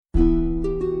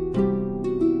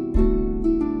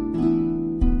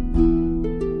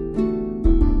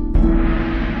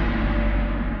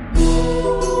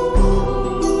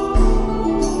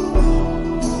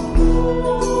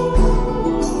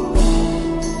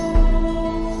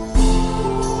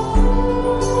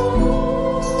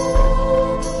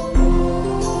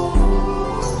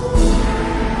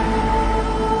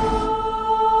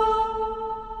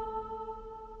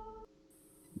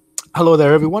Hello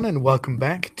there, everyone, and welcome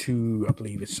back to, I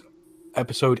believe it's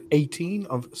episode 18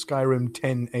 of Skyrim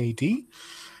 10 AD.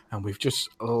 And we've just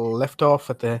left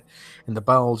off in the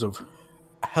bowels of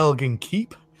Helgen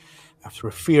Keep after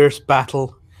a fierce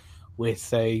battle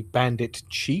with a bandit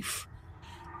chief.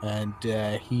 And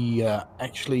he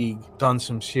actually done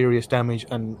some serious damage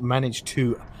and managed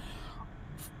to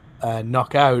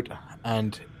knock out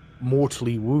and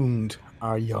mortally wound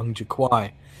our young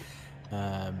Jaquai.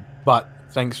 But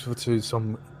thanks to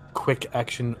some quick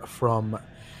action from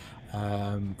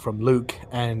Luke,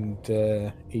 and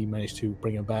he managed to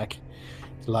bring him back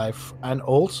to life, and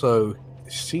also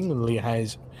seemingly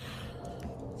has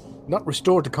not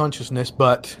restored the consciousness,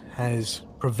 but has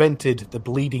prevented the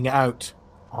bleeding out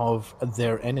of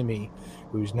their enemy,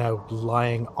 who's now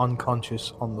lying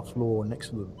unconscious on the floor next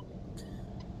to them.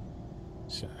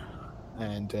 So,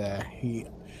 and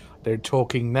they're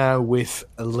talking now with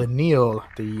Lenil,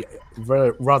 the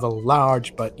rather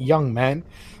large but young man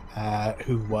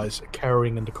who was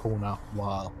cowering in the corner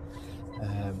while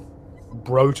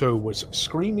Broto was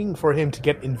screaming for him to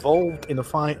get involved in the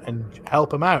fight and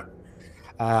help him out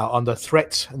on the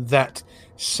threats that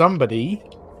somebody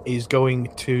is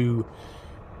going to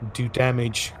do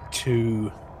damage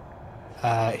to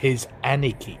his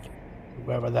Aniki,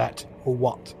 whoever that or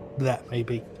what that may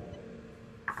be.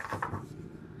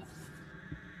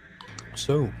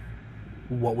 So,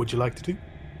 what would you like to do?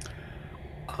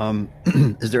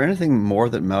 Is there anything more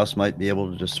that Mouse might be able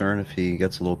to discern if he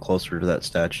gets a little closer to that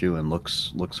statue and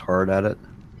looks hard at it,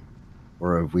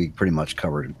 or have we pretty much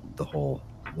covered the whole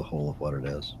of what it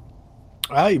is?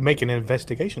 You make an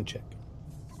investigation check.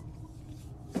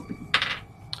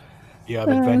 You have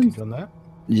advantage on that.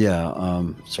 Yeah.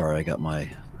 Sorry, I got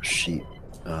my sheet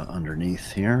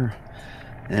underneath here,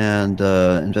 and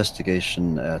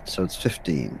investigation so it's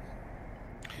 15.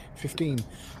 15.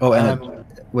 Oh, and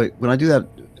wait, when I do that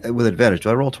with advantage, do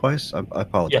I roll twice? I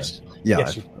apologize. Yes. Yeah.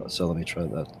 Yes, So let me try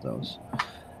that. That was.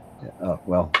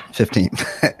 Yeah, 15.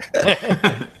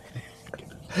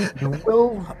 You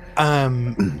will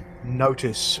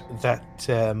notice that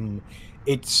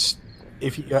it's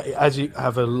as you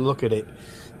have a look at it,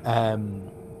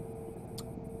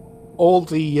 all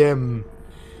the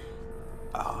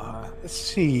let's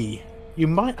see. You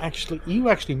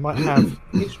actually might have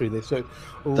history of this. So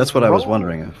that's what I was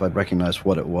wondering, if I'd recognize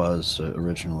what it was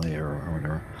originally or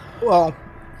whatever. Well,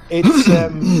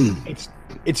 it's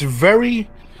it's very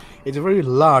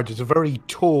large. It's a very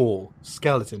tall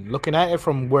skeleton. Looking at it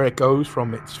from where it goes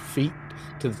from its feet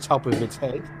to the top of its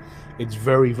head, it's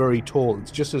very, very tall. It's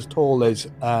just as tall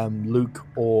as Luke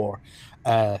or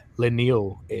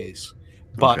Lenil is,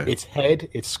 but Okay.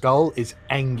 its skull is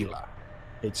angular.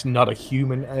 It's not a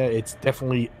human. It's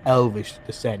definitely elvish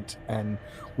descent, and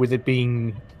with it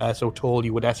being so tall,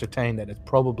 you would ascertain that it's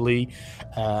probably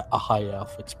a high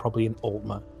elf. It's probably an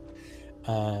Altmer.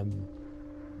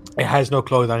 It has no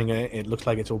clothing. It looks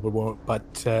like it's overworn,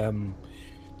 but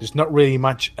there's not really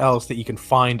much else that you can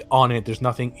find on it. There's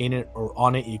nothing in it or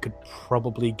on it. You could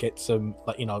probably get some,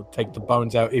 take the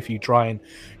bones out if you try and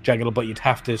juggle it, but you'd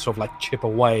have to sort of chip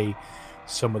away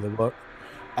some of the work.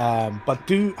 But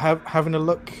having a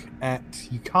look at,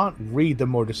 you can't read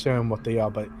them or discern what they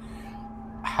are, but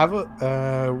have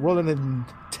a roll an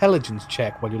intelligence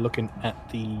check while you're looking at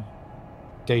the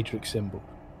Daedric symbol.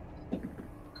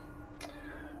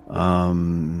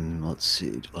 Let's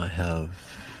see. Do I have?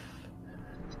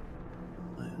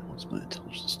 What's my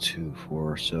intelligence? 2,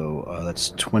 4. So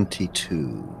that's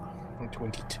 22.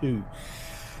 22.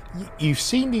 You've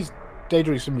seen these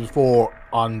Daedric symbols before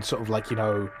on sort of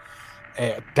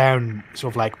down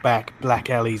sort of back black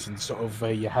alleys, and sort of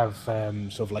you have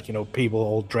sort of people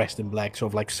all dressed in black,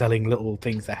 sort of selling little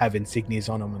things that have insignias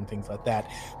on them and things like that.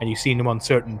 And you've seen them on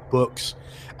certain books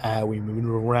we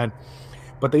move around.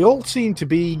 But they all seem to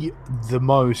be the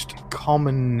most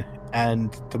common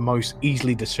and the most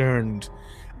easily discerned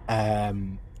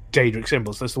Daedric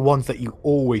symbols. That's the ones that you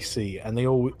always see, and they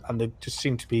just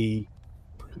seem to be,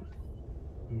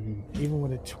 even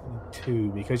with a 22,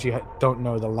 because you don't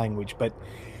know the language. But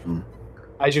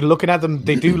as you're looking at them,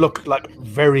 they do look like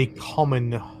very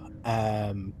common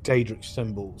Daedric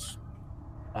symbols,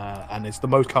 and it's the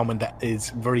most common that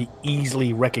is very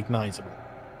easily recognizable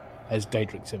as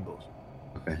Daedric symbols.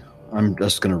 Okay, I'm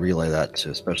just going to relay that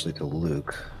especially to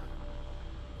Luke.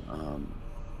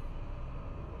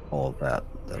 All of that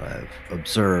I've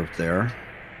observed there.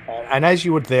 And as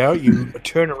you were there, you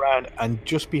turn around, and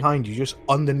just behind you, just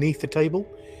underneath the table,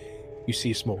 you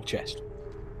see a small chest.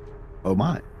 Oh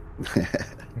my!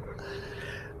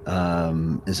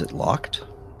 Is it locked?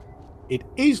 It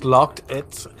is locked.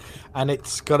 It's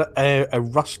got a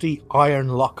rusty iron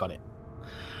lock on it.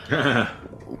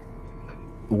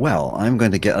 Well, I'm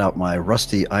going to get out my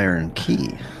rusty iron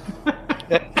key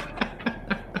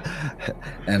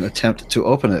and attempt to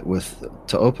open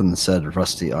the said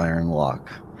rusty iron lock.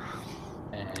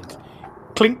 And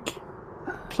clink,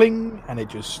 cling, and it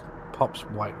just pops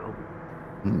wide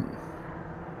open.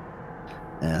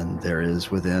 And there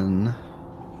is within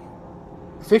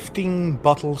 15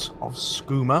 bottles of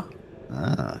skooma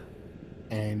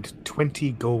and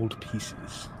 20 gold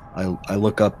pieces. I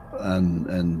look up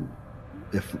and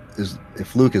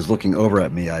if Luke is looking over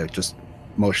at me, I just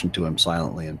motion to him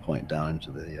silently and point down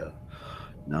into the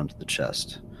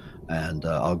chest, and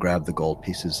I'll grab the gold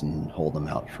pieces and hold them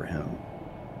out for him.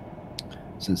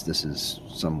 Since this is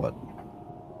somewhat,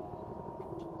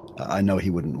 I know he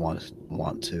wouldn't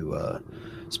want to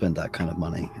spend that kind of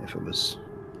money if it was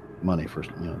money for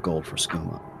gold for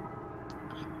skooma.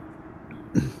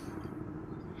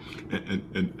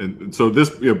 And so this,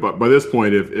 but by this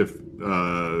point, if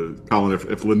Colin,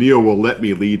 if Lanil will let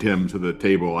me lead him to the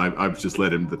table, I've just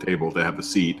led him to the table to have a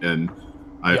seat, and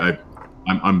I'm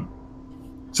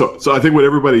so I think what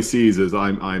everybody sees is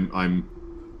I'm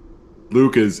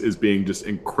Luke is being just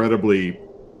incredibly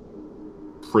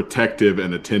protective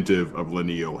and attentive of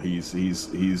Lanil. He's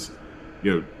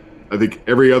I think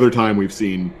every other time we've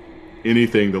seen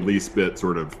anything the least bit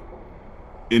sort of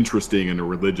interesting in a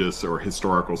religious or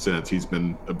historical sense, he's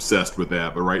been obsessed with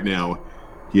that. But right now,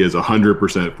 he is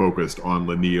 100% focused on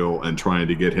Lanil and trying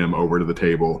to get him over to the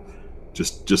table,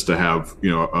 just to have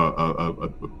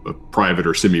a private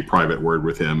or semi-private word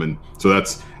with him. And so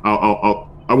that's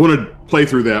I want to play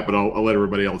through that, but I'll let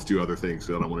everybody else do other things.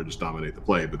 So I don't want to just dominate the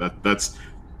play. But that's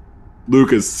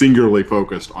Luke is singularly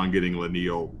focused on getting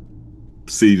Lanil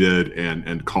seated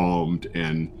and calmed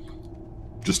and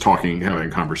just having a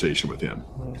conversation with him.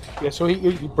 Yeah, so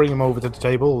you bring him over to the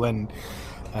table, and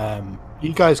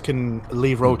you guys can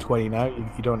leave row 20 now.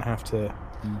 You don't have to.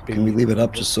 Can we leave it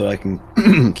up just so I can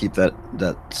keep that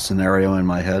scenario in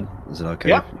my head? Is it okay?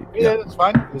 Yeah, that's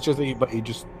fine. It's just that you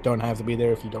just don't have to be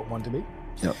there if you don't want to be.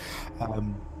 Yep.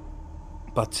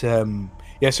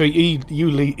 So you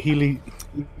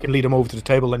can lead him over to the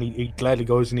table, and he gladly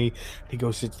goes and he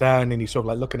goes sits down, and he's sort of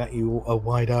like looking at you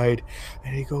wide-eyed,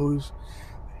 and he goes,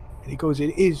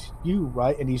 "It is you,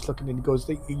 right?" And he's looking, and he goes,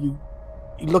 "You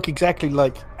look exactly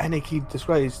like Aniki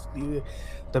describes. You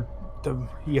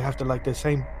have the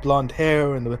same blonde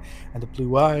hair and the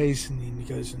blue eyes." And he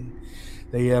goes,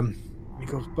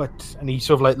 "But," and he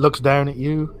sort of like looks down at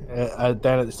you,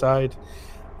 down at the side,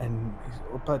 and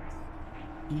but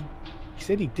he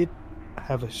said he did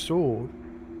have a sword.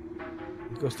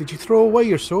 He goes, "Did you throw away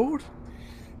your sword?"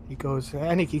 He goes,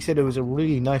 "Aniki said it was a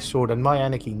really nice sword, and my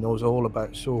Aniki knows all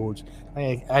about swords.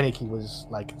 Aniki was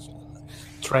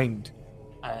trained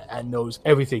and knows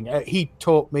everything. He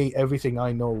taught me everything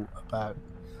I know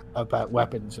about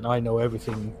weapons, and I know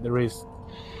everything there is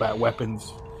about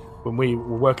weapons. When we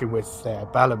were working with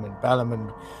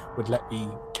Balaman would let me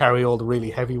carry all the really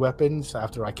heavy weapons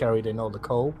after I carried in all the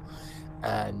coal.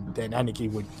 And then Aniki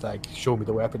would show me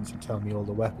the weapons and tell me all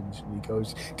the weapons." And he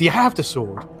goes, "Do you have the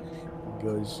sword?" He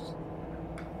goes,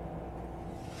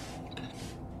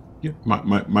 "Yeah,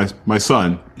 my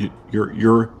son,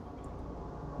 you're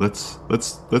let's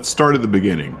start at the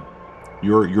beginning.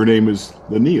 Your name is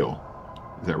Lanil,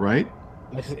 is that right?"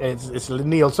 It's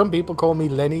Lanil. Some people call me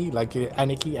Lenny, like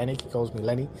Aniki. Aniki calls me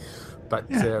Lenny, but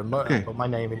but my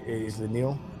name is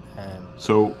Lanil.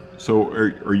 So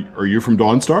are you from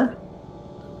Dawnstar?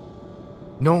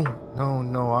 No.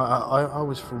 I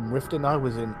was from Riften. I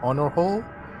was in Honor Hall.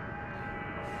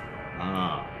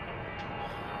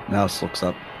 Mouse looks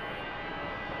up.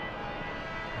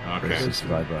 Okay.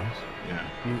 Yeah.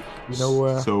 You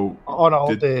know. So Honor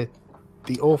Hall, the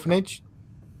orphanage.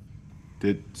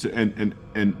 And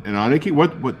Aniki?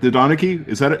 What did Aniki?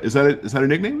 Is that a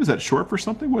nickname? Is that short for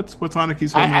something? What's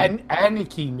Aniki's name?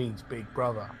 Aniki means big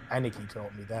brother. Aniki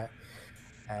taught me that.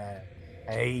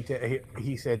 And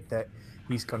he said that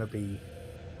he's gonna be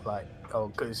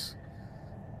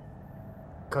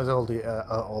because all the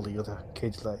other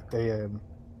kids they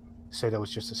said I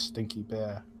was just a stinky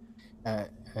bear,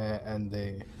 and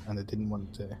they didn't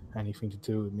want anything to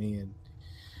do with me, and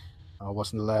I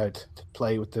wasn't allowed to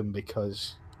play with them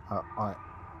because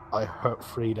I hurt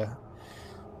Frida.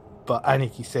 But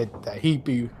Aniki said that he'd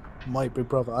be my big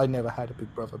brother. I never had a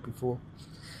big brother before,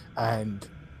 and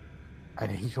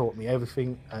he taught me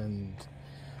everything. And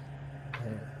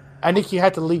Aniki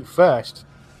had to leave first,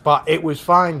 but it was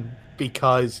fine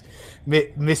because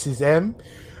Mrs. M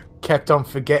kept on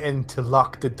forgetting to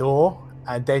lock the door,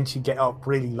 and then she'd get up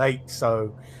really late,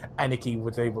 so Aniki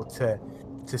was able to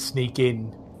sneak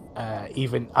in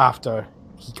even after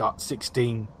he got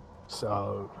 16,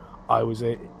 so I was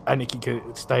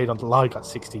Aniki stayed until I got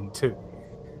 16 too,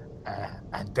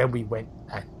 and then we went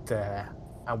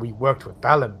and we worked with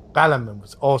Balam. Balam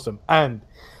was awesome, and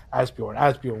Asbjorn.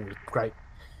 Asbjorn was great.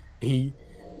 He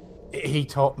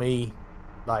taught me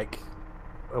like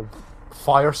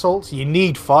fire salts. You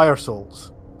need fire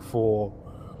salts for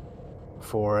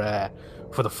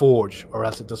the forge, or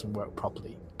else it doesn't work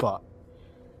properly. But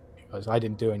because I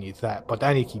didn't do any of that, but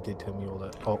Aniki did tell me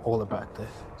all about this.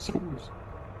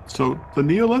 So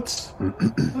Lanio, let's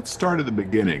start at the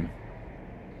beginning.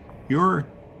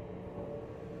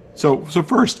 So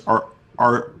first,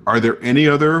 are there any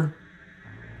other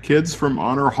kids from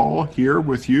Honor Hall here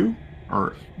with you?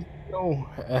 Or no,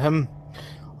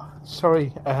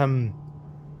 sorry,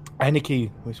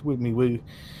 Aniki was with me.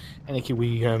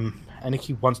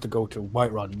 Aniki wants to go to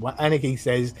Whiterun. Aniki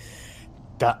says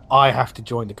that I have to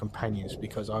join the companions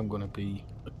because I'm going to be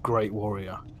a great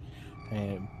warrior,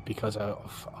 because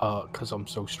I'm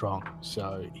so strong.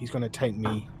 So he's going to take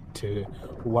me to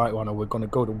Whiterun, or we're going to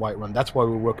go to Whiterun. That's why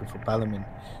we're working for Balamin,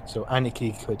 so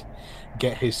Aniki could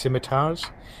get his scimitars,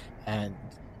 and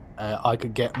I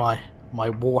could get my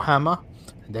warhammer,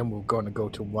 and then we're going to go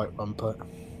to Whiterun. But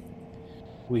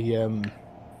we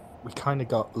kind of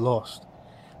got lost,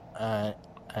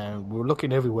 and we were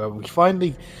looking everywhere. We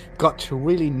finally got to a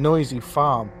really noisy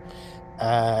farm,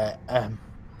 and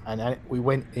we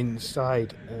went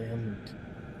inside, and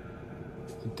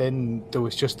then there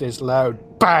was just this loud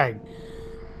bang,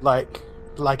 like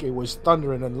it was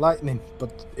thundering and lightning,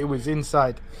 but it was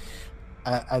inside,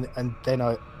 and then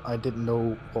I didn't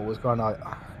know what was going on.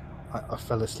 I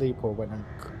fell asleep, or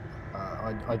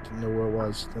I didn't know where I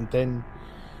was, and then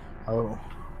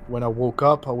when I woke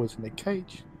up, I was in a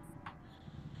cage.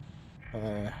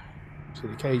 So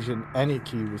the cage, and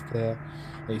Aniki was there,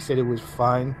 and he said it was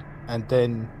fine. And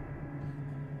then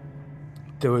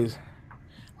I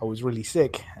was really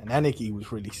sick, and Aniki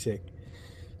was really sick,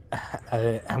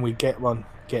 and we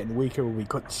getting weaker. We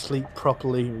couldn't sleep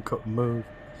properly. We couldn't move,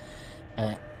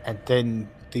 and then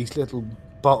these little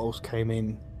bottles came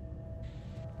in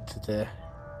to the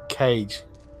cage.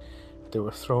 They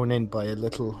were thrown in by a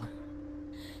little,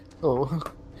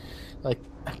 like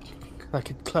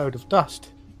a cloud of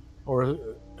dust or a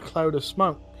cloud of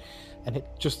smoke, and it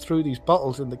just threw these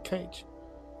bottles in the cage.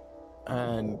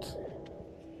 And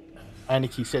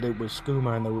Aniki said it was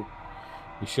skooma and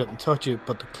we shouldn't touch it,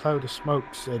 but the cloud of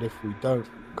smoke said if we don't,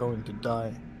 we're going to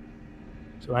die.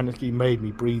 So Aniki made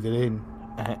me breathe it in,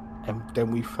 and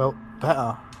then we felt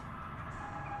better.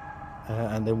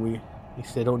 And then he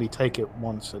said only take it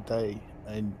once a day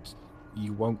and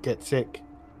you won't get sick.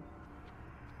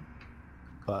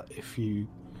 But if you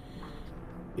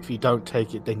don't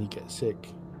take it, then you get sick.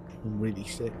 I'm really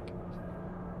sick.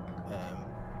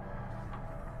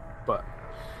 But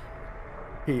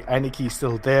Aniki's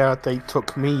still there. They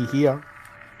took me here,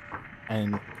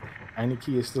 and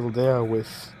Aniki is still there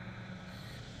with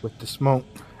the smoke,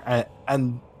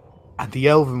 and the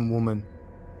elven woman,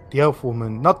 the elf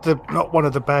woman, not one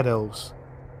of the bad elves.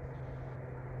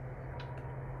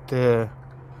 The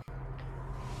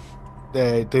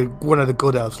one of the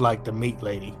good elves, like the meat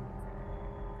lady.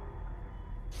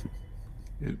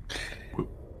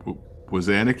 Was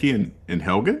Aniki in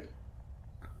Helgen?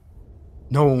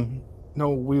 No,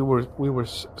 we were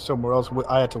somewhere else.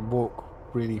 I had to walk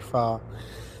really far.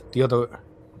 The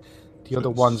other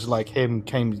ones like him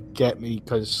came to get me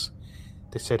because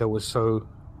they said I was so.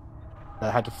 I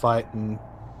had to fight, and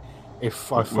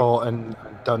if I fought and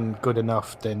done good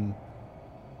enough, then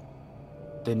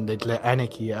they'd let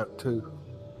Aniki out too.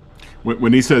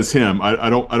 When he says him, I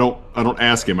don't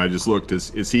ask him. I just looked.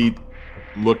 Is he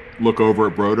look over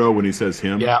at Brodo when he says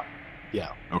him? Yeah.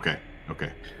 Okay.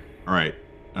 All right.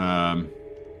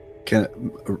 Can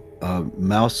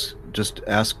Mouse just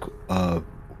ask? And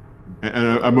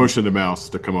I motioned to Mouse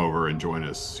to come over and join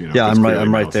us. You know, yeah, I'm right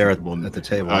Mouse there at the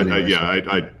table. I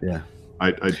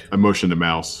motioned to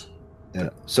Mouse. Yeah.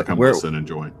 So to come listen and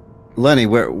join. Lenny,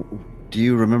 where do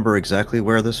you remember exactly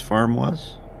where this farm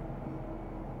was?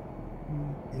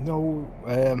 No,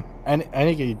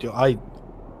 Aniki. I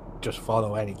just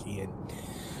follow Aniki,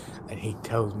 and he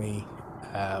tells me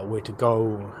where to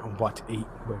go and what to eat,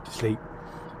 where to sleep,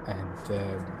 and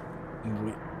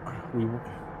we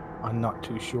I'm not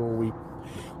too sure.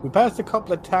 We passed a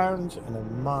couple of towns and a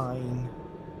mine,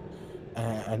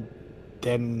 and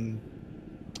then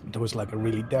there was like a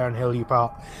really downhilly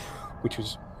part, which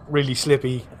was really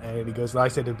slippy. And he goes, I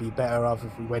said it'd be better off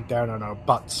if we went down on our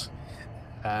butts.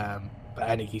 But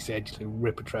Aniki said to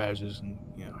rip her trousers, and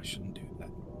I shouldn't do that.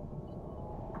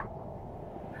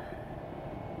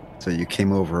 So you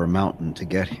came over a mountain to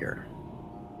get here.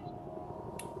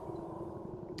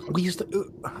 We used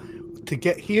to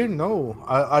get here. No,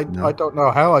 I No? don't know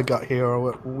how I got here.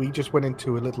 We just went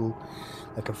into a little,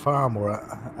 like a farm or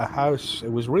a house.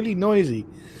 It was really noisy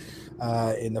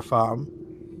in the farm,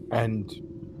 and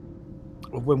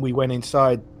when we went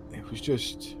inside, it was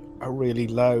just a really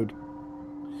loud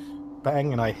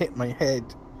bang, and I hit my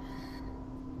head,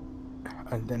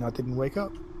 and then I didn't wake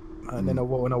up. And then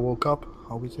when I woke up,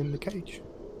 I was in the cage.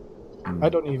 I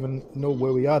don't even know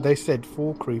where we are. They said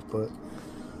Fall Creek, but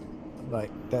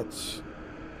like that's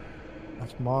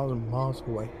miles and miles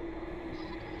away.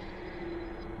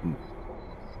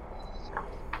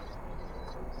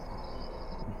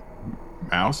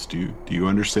 Mouse, do you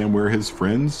understand where his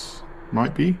friends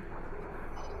might be?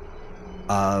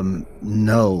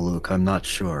 No, Luke, I'm not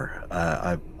sure.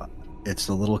 It's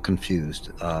a little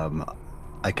confused.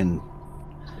 I can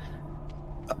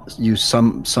use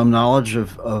some knowledge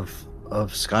of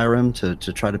Skyrim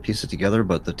to try to piece it together,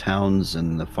 but the towns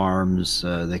and the farms,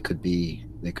 they could be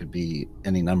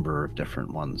any number of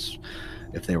different ones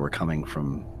if they were coming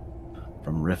from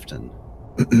Riften.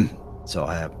 So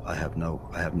I have no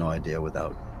idea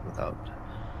without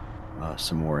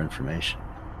some more information.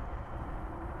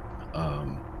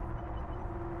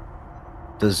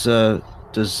 Does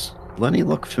Lenny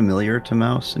look familiar to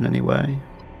Mouse in any way?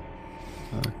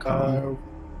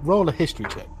 Roll a history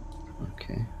check.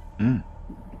 Okay.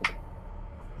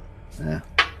 Yeah.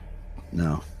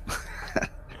 No.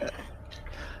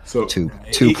 So two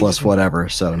he plus doesn't- whatever.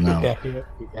 So no.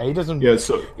 Yeah, he doesn't. yeah,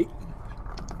 so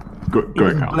go He ahead,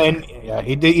 doesn't Colin. blend. Yeah,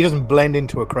 he doesn't blend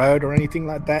into a crowd or anything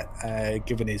like that,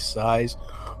 given his size.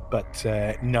 But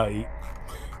no, he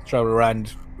travel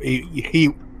around.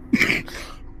 He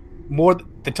more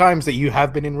the times that you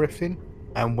have been in Riften,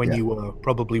 and when you were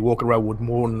probably walking around would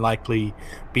more than likely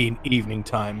be in evening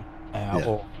time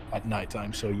or at night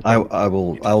time. So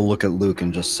I'll look at Luke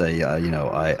and just say,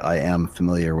 I am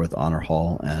familiar with Honor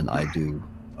Hall, and I do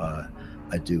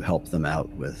help them out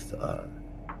with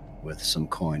some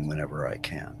coin whenever I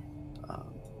can,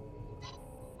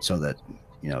 so that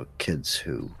kids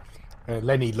who.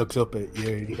 Lenny looks up at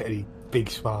you and he had a big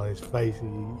smile on his face,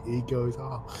 and he goes,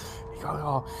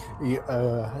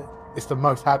 it's the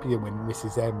most happier when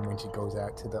Mrs. M, when she goes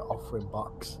out to the offering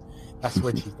box. That's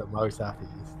when she's the most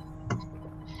happiest.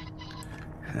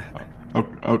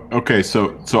 Okay,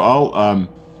 so I'll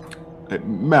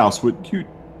Mouse, would you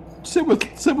sit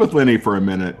with Lenny for a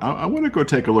minute? I want to go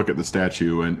take a look at the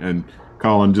statue, and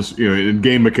Colin, just in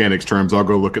game mechanics terms, I'll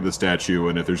go look at the statue,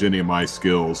 and if there's any of my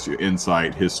skills,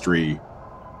 insight, history,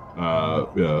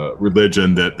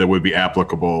 religion that would be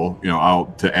applicable, I'll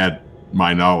to add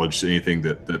my knowledge to anything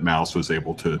that Mouse was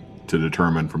able to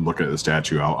determine from looking at the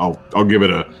statue. I'll give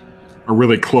it a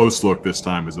really close look this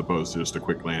time, as opposed to just a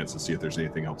quick glance to see if there's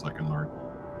anything else I can learn.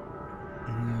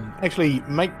 Actually,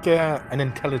 make an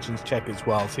intelligence check as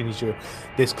well, seeing as you're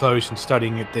this close and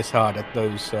studying it this hard at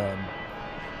those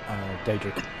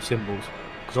Daedric symbols,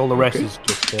 because all the rest is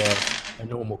just a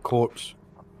normal corpse.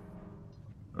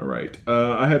 All right,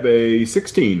 I have a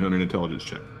 16 on an intelligence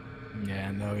check.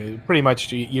 Yeah, no, pretty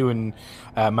much you and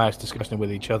Mouse discussing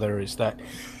with each other is that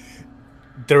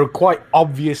there are quite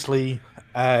obviously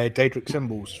Daedric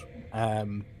symbols,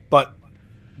 but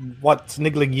what's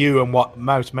niggling you and what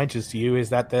Mouse mentions to you is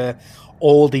that they're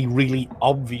all the really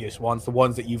obvious ones, the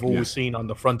ones that you've always seen on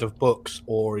the front of books,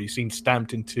 or you've seen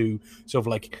stamped into sort of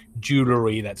like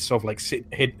jewelry that's sort of like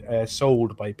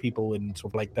sold by people in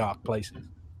sort of like dark places.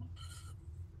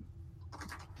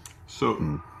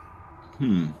 So,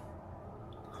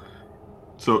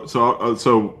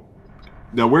 So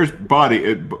now where's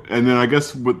Body? And then I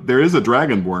guess there is a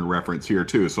Dragonborn reference here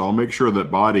too. So I'll make sure that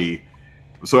Body.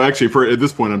 So actually, at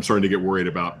this point, I'm starting to get worried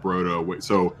about Brodo.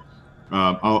 So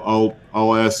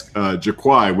I'll ask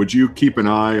Jaquai, would you keep an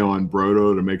eye on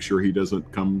Brodo to make sure he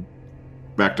doesn't come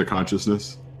back to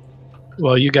consciousness?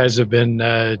 Well, you guys have been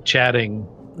chatting.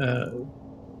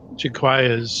 Jaquai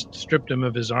has stripped him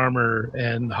of his armor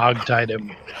and hogtied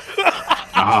him.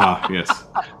 Ah, yes.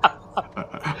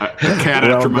 A cat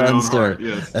after my own heart.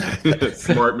 Yes.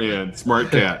 Smart man.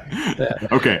 Smart cat.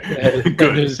 Okay.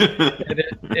 Good.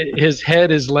 His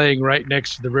head is laying right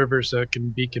next to the river, so it can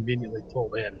be conveniently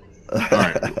pulled in. All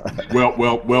right.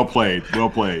 Well played. Well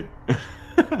played.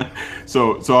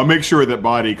 So I'll make sure that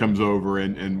Body comes over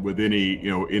and with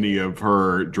any of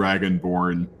her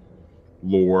Dragonborn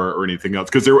lore or anything else,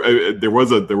 because there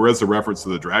was a reference to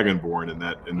the Dragonborn in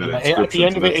that inscription. At the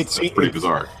end of it, it's pretty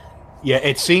bizarre. Yeah,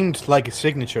 it seemed like a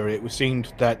signature. It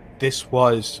seemed that this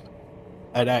was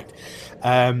an act.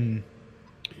 And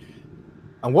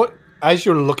what, as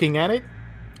you're looking at it,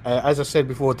 as I said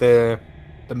before, the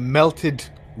melted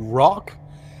rock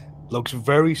looks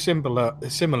very similar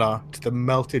to the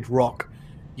melted rock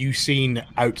you've seen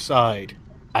outside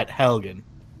at Helgen.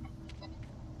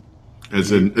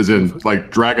 As in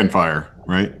like Dragonfire,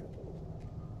 right?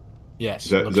 Yes,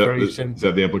 Is that, looks is that, very is, sim- is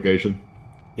that the implication?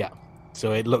 Yeah,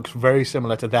 so it looks very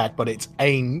similar to that, but it's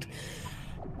aimed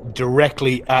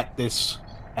directly at this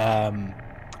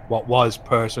what was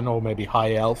person or maybe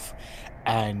high elf,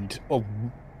 and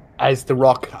as the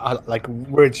rock, like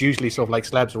where it's usually sort of like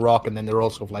slabs of rock, and then they're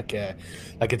also like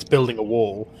it's building a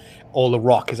wall. All the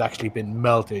rock has actually been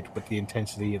melted with the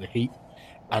intensity of the heat,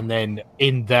 and then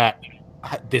in that,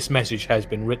 this message has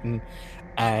been written,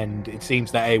 and it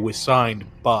seems that it was signed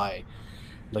by,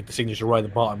 like the signature right at the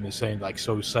bottom is saying like,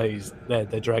 so says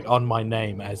the drag on my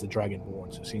name as the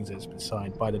Dragonborn. So it seems that it's been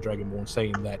signed by the Dragonborn,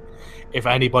 saying that if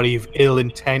anybody of ill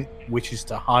intent wishes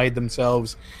to hide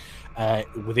themselves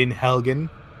within Helgen,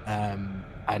 and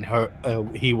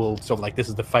he will sort of like, this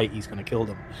is the fate, he's going to kill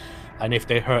them, and if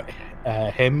they hurt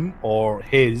him or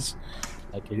his,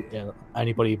 like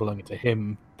anybody belonging to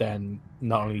him, then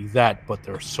not only that, but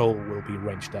their soul will be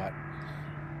wrenched out,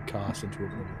 cast into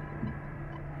oblivion.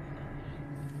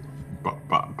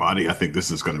 Bonnie, I think this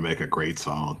is going to make a great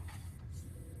song.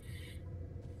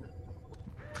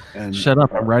 And Shut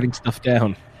up! I'm writing stuff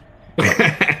down.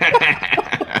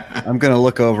 I'm going to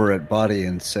look over at Body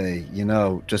and say,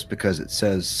 just because it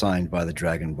says signed by the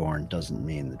Dragonborn doesn't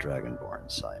mean the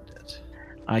Dragonborn signed it.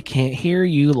 I can't hear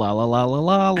you. La la la la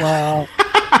la la.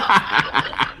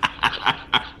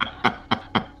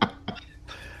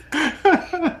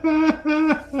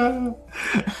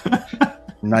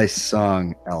 Nice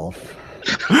song, Elf.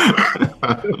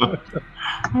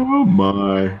 Oh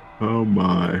my. Oh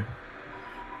my.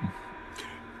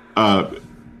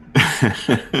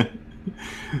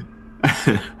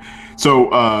 So,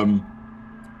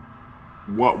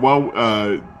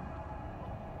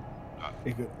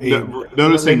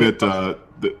 noticing that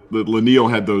Lanil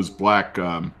had those black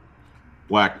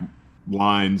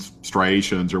lines,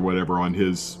 striations, or whatever on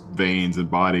his veins and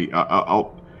body.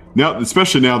 I'll now,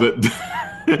 especially now that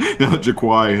now that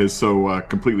Jaquai has so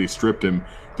completely stripped him.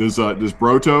 Does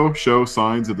Broto show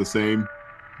signs of the same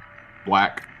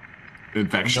black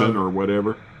infection or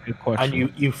whatever? Good question.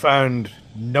 And you found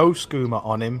no skooma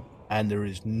on him, and there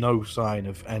is no sign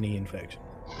of any infection.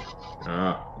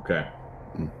 Ah, okay.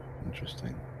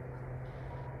 Interesting.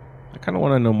 I kind of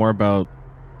want to know more about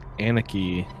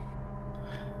Anarchy.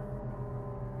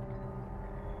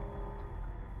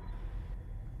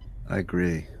 I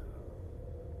agree.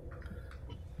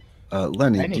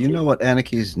 Lenny, Anarchy. do you know what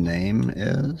Anarchy's name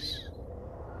is?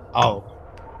 Oh,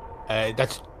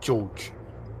 that's George.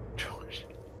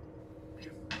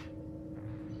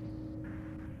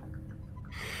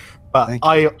 But Thank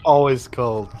I always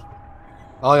call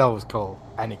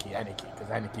Anarchy because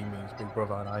Anarchy means big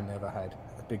brother, and I never had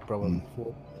a big brother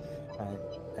before.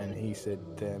 And he said,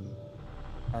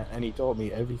 and he taught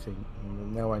me everything.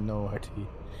 And now I know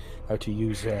how to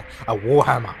use a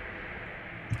warhammer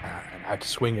and how to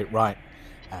swing it right.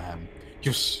 It's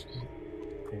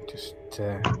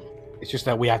just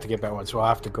that we have to get better ones, so I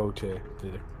have to go to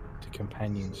the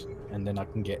companions, and then I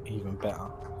can get even better.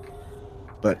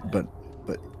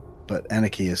 But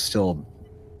Anarchy is still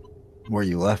where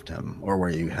you left him, or where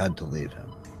you had to leave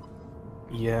him.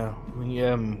 Yeah,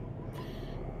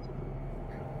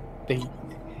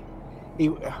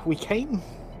 we came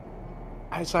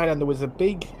outside, and there was a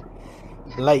big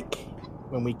lake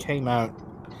when we came out,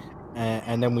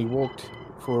 and then we walked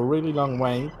for a really long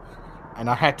way, and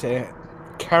I had to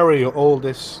carry all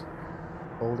the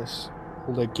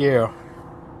gear,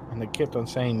 and they kept on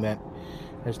saying that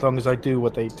as long as I do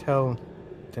what they tell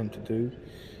them to do,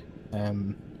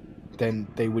 then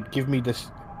they would give me the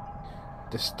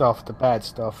stuff, the bad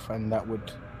stuff, and that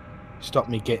would stop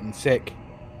me getting sick.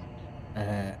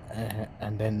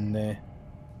 And then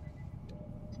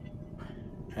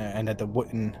and that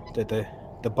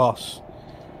the boss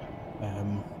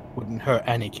wouldn't hurt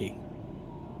Anarchy.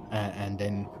 And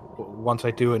then once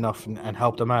I do enough and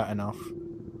help them out enough,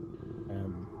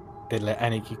 they'd let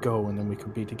Anarchy go, and then we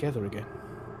could be together again.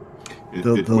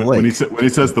 When he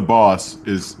says the boss,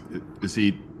 is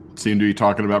he seem to be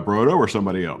talking about Broto or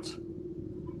somebody else?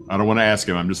 I don't want to ask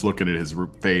him. I'm just looking at his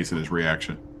face and his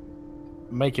reaction.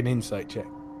 Make an insight check.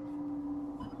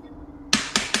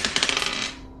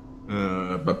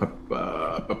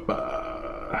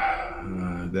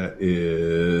 That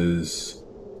is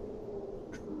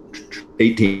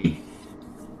 18.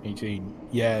 18.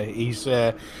 Yeah,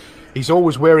 he's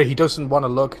always wary. He doesn't want to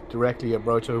look directly at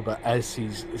Broto, but as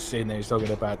he's sitting there, he's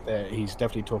talking about he's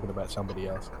definitely talking about somebody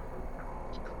else.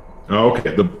 Oh,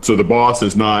 okay. So the boss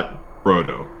is not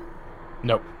Brodo.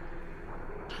 No.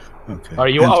 Okay. Are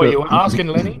you asking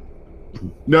Lenny?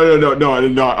 No.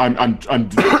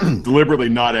 I'm deliberately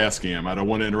not asking him. I don't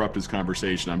want to interrupt his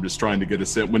conversation. I'm just trying to get a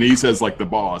sense. When he says like the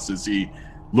boss, is he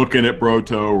looking at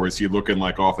Broto, or is he looking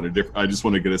like off in a different? I just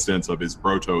want to get a sense of, is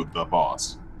Broto the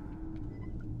boss?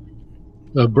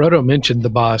 Brodo mentioned the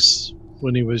boss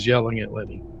when he was yelling at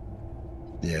Lenny.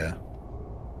 Yeah.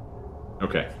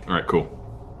 Okay. All right. Cool.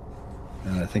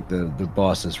 And I think the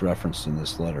boss is referenced in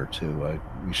this letter too.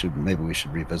 We should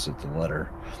revisit the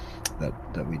letter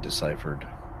that we deciphered.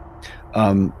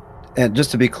 And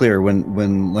just to be clear,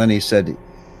 when Lenny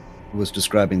was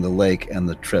describing the lake and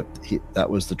the trip, that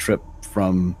was the trip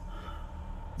from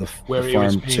the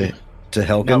farm to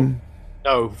Helgen.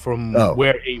 No, from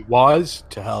where he was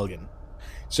to Helgen.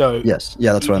 So yes,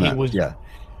 yeah, that's what I meant.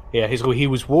 He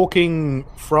was walking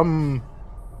from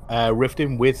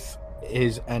Riften with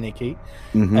his Anarchy,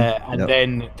 and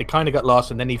then they kind of got lost,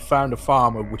 and then he found a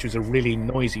farm, which was a really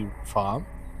noisy farm.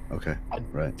 Okay,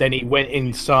 right. Then he went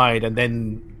inside, and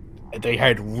then they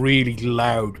heard really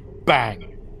loud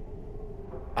bang,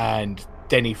 and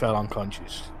then he fell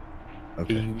unconscious.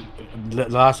 Okay. The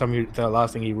last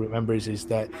thing he remembers is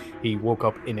that he woke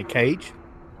up in a cage,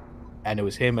 and it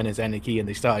was him and his Anarchy, and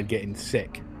they started getting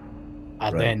sick,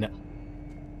 and then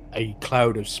a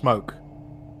cloud of smoke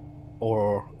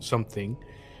or something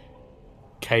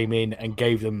came in and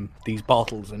gave them these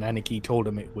bottles, and Anarchy told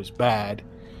them it was bad,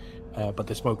 but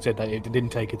the smoke said that if they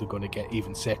didn't take it, they're going to get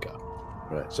even sicker.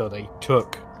 Right. So they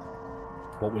took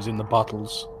what was in the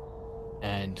bottles,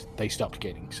 and they stopped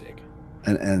getting sick.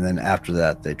 And then after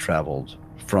that, they traveled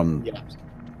from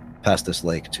past this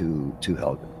lake to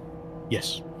Helgen.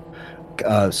 Yes.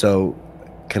 So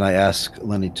can I ask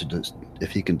Lenny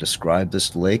if he can describe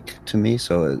this lake to me,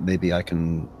 so maybe I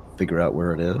can figure out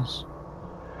where it is?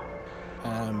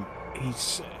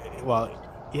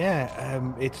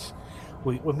 It's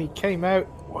when we came out,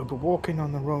 we were walking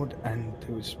on the road, and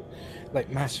there was like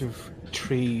massive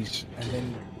trees, and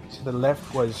then to the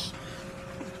left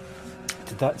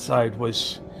to that side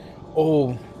was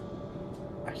all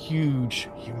a huge,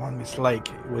 humongous lake.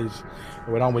 It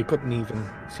went on. We couldn't even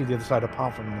see the other side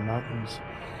apart from the mountains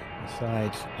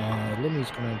inside. Lenny's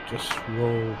gonna just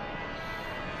roll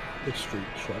history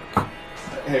check.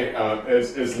 Hey,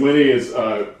 as Lenny is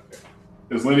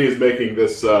making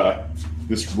this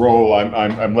this roll,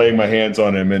 I'm laying my hands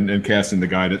on him and casting the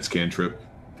guidance cantrip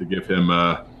to give him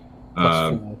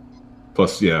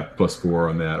 +4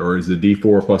 on that, or is it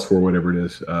D4 +4, whatever it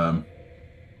is.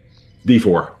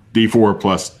 D4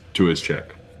 plus to his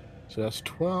check. So that's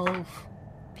 12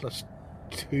 plus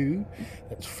 2.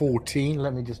 That's 14.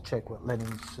 Let me just check what Lenny's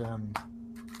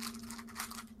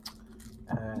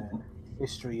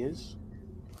history is.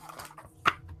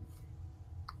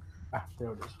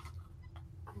 There it is.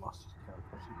 I lost his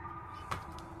calculation.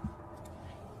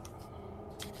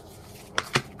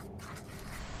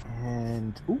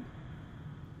 And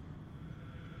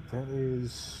that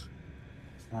is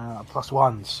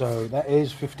 +1, so that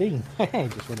is 15.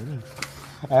 Just what I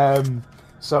need.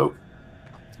 So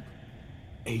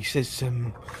he says,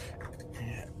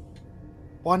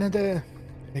 one of the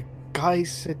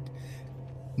guys said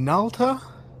Nalta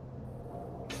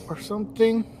or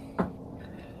something.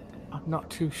 I'm not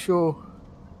too sure.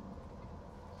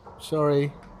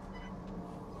 Sorry,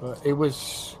 but it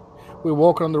was. We were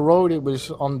walking on the road. It was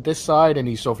on this side, and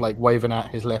he's sort of like waving out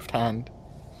his left hand.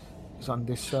 It's on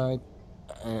this side,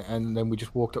 and then we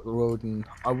just walked up the road, and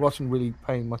I wasn't really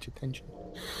paying much attention.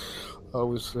 I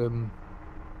was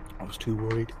too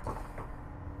worried.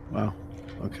 Wow.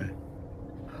 Okay.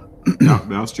 Now,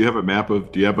 Mouse, do you have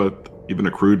even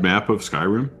a crude map of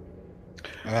Skyrim?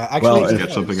 Actually, you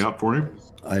got something out for him?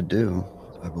 I do,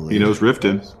 I believe. He knows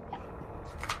Riften.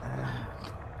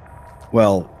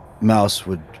 Well, Mouse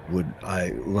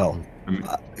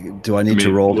do I need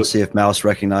to roll to see if Mouse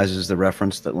recognizes the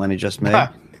reference that Lenny just made?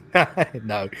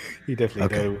 No, he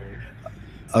definitely do.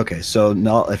 Okay, so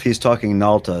if he's talking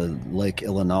Nalta, Lake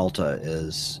Ilinalta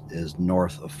is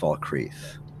north of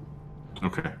Falkreath.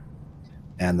 Okay.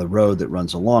 And the road that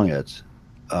runs along it,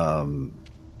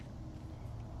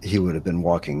 he would have been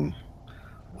walking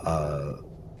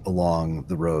along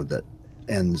the road that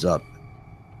ends up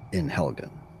in Helgen.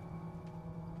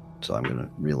 So I'm going to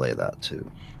relay that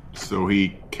too. So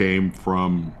he came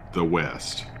from the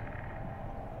west.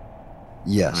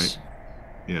 Yes. Right?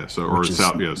 Yeah. So or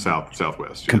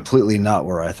southwest. Completely not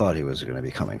where I thought he was going to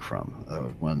be coming from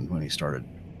when he started.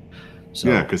 So,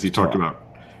 yeah, because he talked about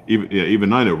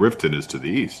even I know Riften is to the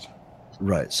east.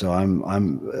 Right. So I'm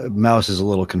Mouse is a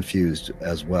little confused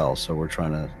as well. So we're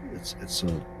trying to it's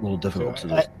a little difficult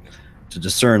So, to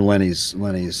discern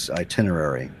Lenny's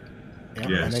itinerary. yeah,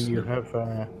 Yes. and then you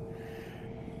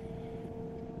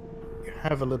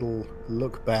have a little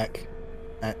look back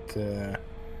at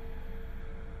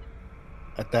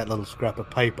that little scrap of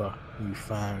paper you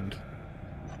found.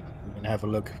 You can have a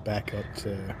look back at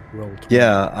roll 20.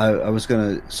 Yeah, I was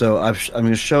gonna. So I'm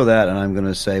gonna show that, and I'm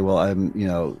gonna say, well,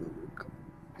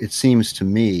 it seems to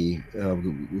me,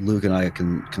 Luke and I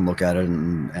can look at it,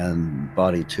 and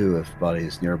Body too, if Body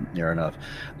is near enough.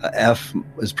 F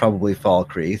is probably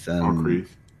Falkreath,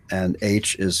 and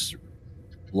H is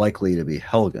likely to be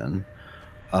Helgen.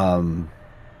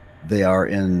 They are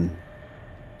in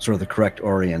sort of the correct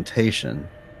orientation.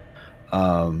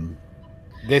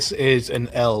 This is an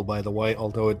L, by the way,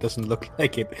 although it doesn't look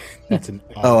like it. That's an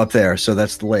L. Oh, up there. So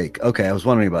that's the lake. Okay, I was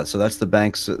wondering about it. So that's the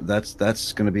banks.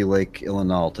 That's going to be Lake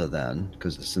Ilinalta then,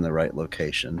 because it's in the right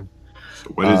location.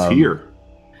 So what is here?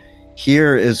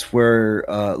 Here is where.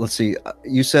 Let's see.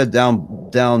 You said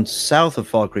down south of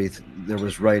Falkreath, there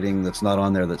was writing that's not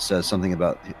on there that says something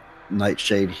about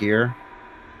Nightshade here.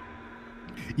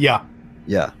 Yeah.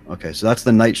 Yeah. Okay. So that's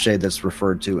the Nightshade that's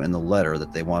referred to in the letter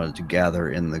that they wanted to gather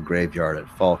in the graveyard at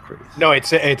Falkreath. No, it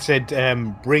said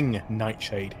bring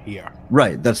Nightshade here.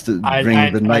 Right. That's the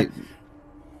And- the night.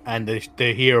 And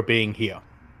the here being here.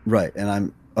 Right. And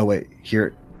I'm. Oh wait.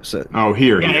 Here. So. Oh,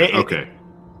 here. Yeah, Okay.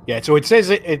 Yeah, so it says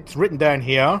it's written down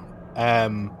here.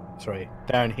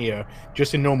 Down here,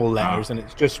 just in normal letters, and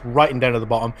it's just writing down at the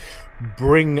bottom,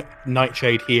 bring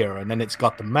Nightshade here, and then it's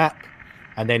got the map,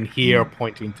 and then here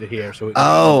pointing to here. So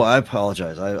I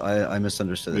apologize. I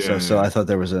misunderstood it. Yeah, So yeah. I thought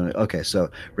there was an. Okay. So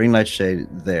bring Nightshade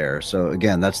there. So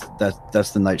again, that's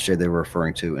the Nightshade they were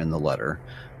referring to in the letter.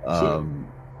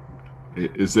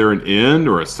 Is there an inn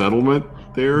or a settlement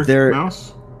there,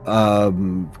 Mouse?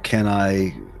 Can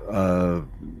I?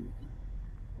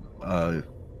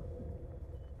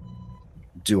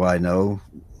 Do I know?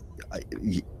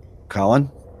 Colin,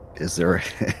 is there?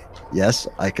 Yes,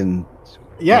 I can.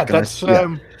 yeah, can I- that's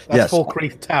yeah. Yes.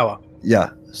 Falkreath Tower. Yeah.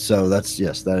 So that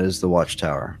is the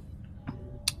watchtower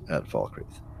at Falkreath.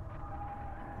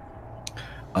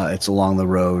 It's along the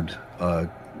road,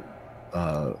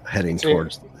 heading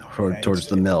towards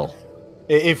the mill.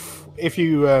 If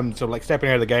you so like stepping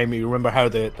out of the game, you remember how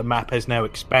the map has now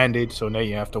expanded, so now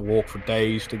you have to walk for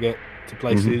days to get to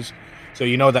places. So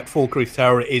you know that Falkreath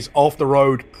Tower is off the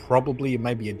road, probably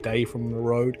maybe a day from the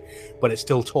road, but it's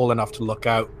still tall enough to look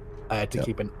out to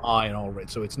keep an eye on all of it.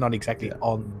 So it's not exactly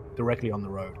directly on the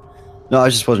road. No, I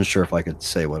just wasn't sure if I could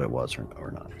say what it was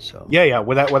or not. So Yeah,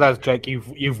 without Jake,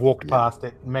 you've walked past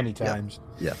it many times.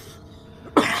 yeah.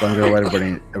 So I'm gonna let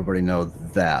everybody know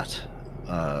that.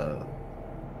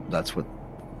 That's what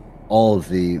all of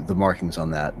the markings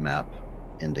on that map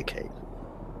indicate.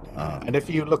 And if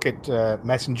you look at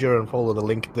Messenger and follow the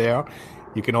link there,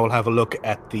 you can all have a look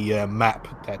at the map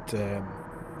that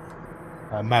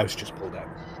Mouse just pulled out.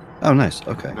 Oh, nice.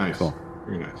 Okay, Nice. cool.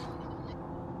 Very nice.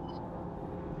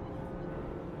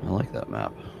 I like that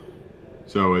map.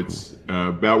 So it's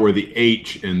about where the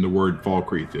H in the word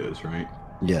Falkreath is, right?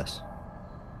 Yes.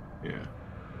 Yeah.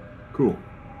 Cool.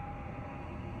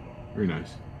 Very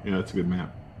nice. Yeah, that's a good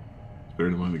map. It's better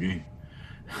than one in the game.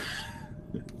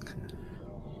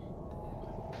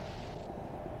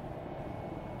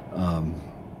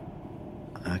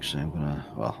 Actually,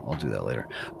 I'll do that later.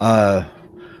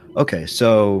 Okay,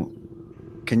 so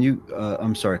can you?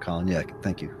 I'm sorry, Colin. Yeah,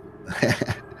 thank you.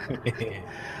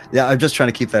 Yeah, I'm just trying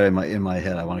to keep that in my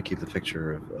head. I want to keep the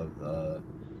picture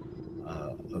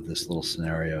of this little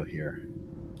scenario here.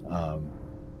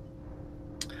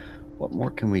 What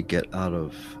more can we get out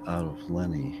of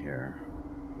Lenny here?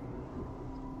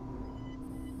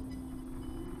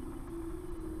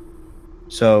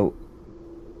 So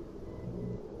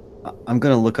I'm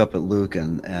going to look up at Luke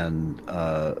and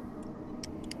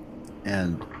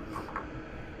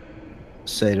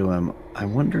say to him, I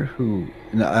wonder who.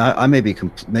 I may be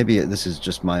maybe this is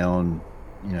just my own,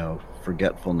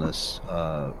 forgetfulness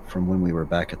from when we were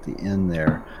back at the inn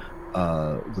there,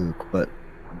 Luke. But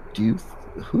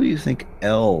who do you think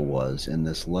L was in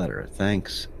this letter?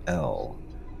 Thanks, L.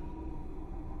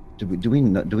 Do we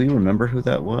remember who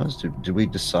that was? Did we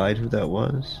decide who that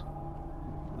was?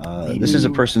 This is a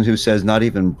person who says not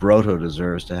even Broto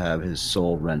deserves to have his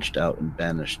soul wrenched out and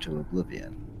banished to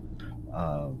oblivion.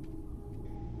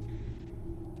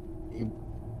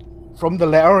 From the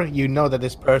letter, you know that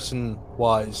this person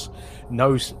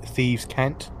knows Thieves'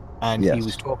 Cant, and Yes. he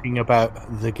was talking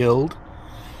about the guild.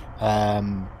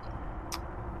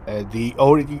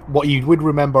 What you would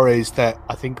remember is that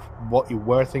what you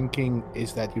were thinking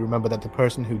is that you remember that the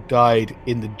person who died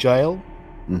in the jail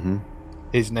Mm-hmm.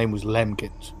 His name was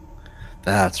Lemkins.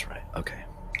 That's right. Okay.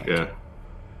 Yeah.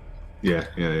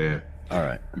 All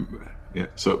right. Yeah.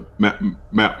 So,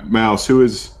 Mouse, who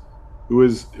is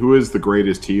the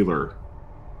greatest healer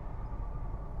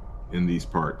in these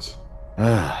parts?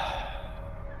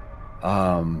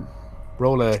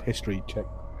 Roll a history check,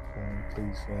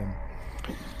 please.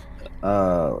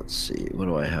 Let's see. What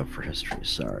do I have for history?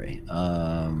 Sorry.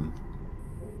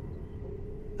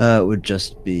 It would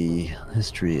just be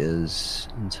history is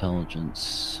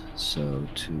intelligence. So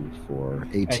 2, 4,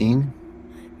 18.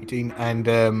 18. And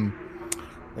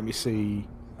let me see.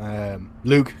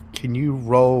 Luke, can you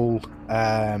roll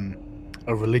a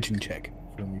religion check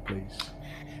for me, please?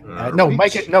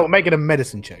 Make it a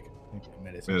medicine check.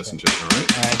 Medicine check. All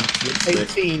right. And with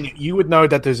 18, you would know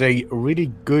that there's a really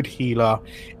good healer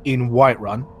in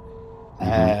Whiterun.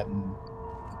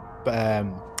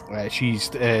 She's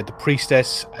the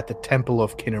priestess at the Temple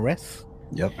of Kinnereth.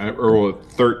 Yep. I roll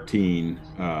 13.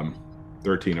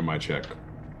 13 on my check.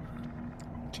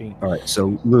 All right.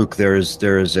 So Luke, there is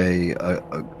a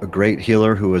great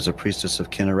healer who is a priestess of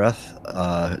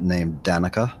Kinnereth named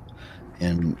Danica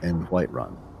in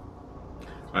Whiterun.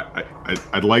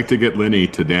 I'd like to get Lenny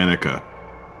to Danica,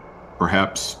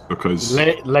 perhaps because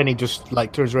Lenny just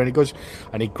turns around. He goes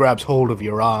and he grabs hold of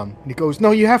your arm and he goes,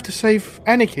 "No, you have to save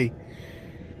Anarchy.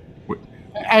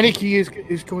 Anarchy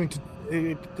is going to.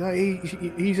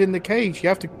 He's in the cage. You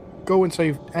have to go and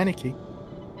save Anarchy."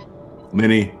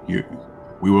 Lenny,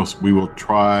 we will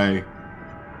try,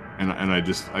 and I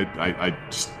just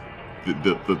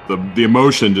the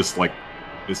emotion just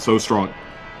is so strong.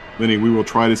 Lenny, we will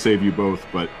try to save you both,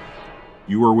 but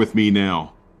you are with me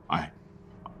now.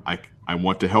 I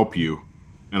want to help you,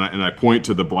 and I point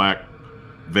to the black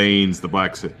veins, the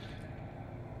black.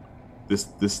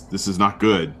 This is not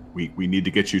good. We need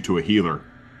to get you to a healer.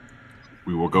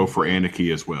 We will go for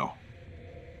Anarchy as well.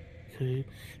 Okay.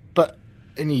 But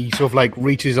and he sort of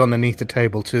reaches underneath the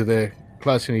table to the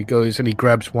glass and he goes and he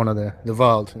grabs one of the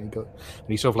vials and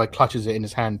he sort of clutches it in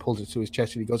his hand, pulls it to his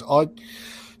chest and he goes, I'll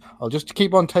just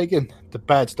keep on taking the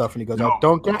bad stuff. And he goes, I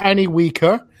don't get any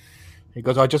weaker. He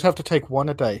goes, I just have to take one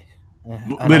a day.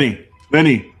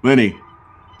 Lenny,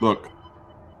 look,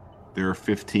 there are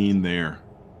 15 there.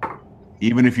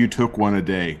 Even if you took one a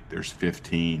day, there's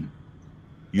 15.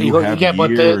 You have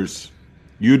years.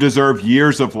 You deserve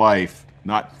years of life,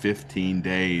 not 15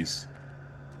 days.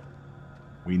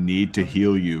 We need to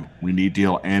heal you. We need to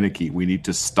heal Anarchy. We need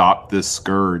to stop this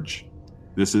scourge.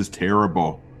 This is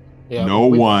terrible. Yeah, no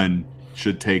one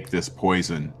should take this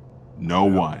poison. No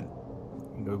one.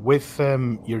 With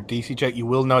your DC check, you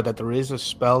will know that there is a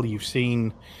spell. You've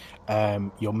seen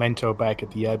your mentor back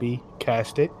at the Abbey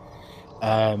cast it.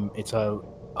 It's a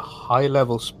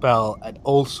high-level spell, and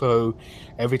also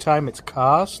every time it's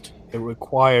cast, it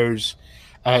requires...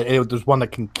 there's one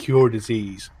that can cure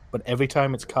disease, but every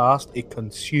time it's cast, it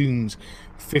consumes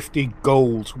 50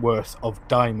 gold's worth of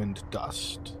diamond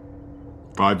dust.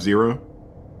 50?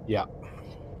 Yeah.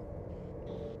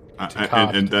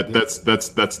 And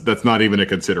that's not even a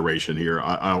consideration here.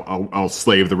 I'll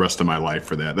slave the rest of my life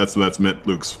for that. That's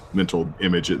Luke's mental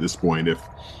image at this point. If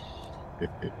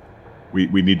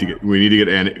we need to get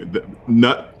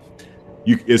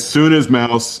as soon as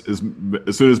Mouse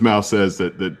says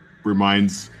that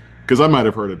reminds, because I might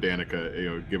have heard of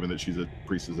Danica, given that she's a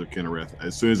priestess of Kinnereth.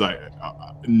 As soon as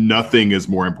nothing is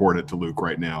more important to Luke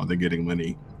right now than getting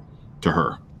Lenny to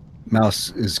her. Mouse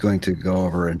is going to go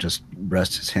over and just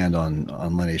rest his hand on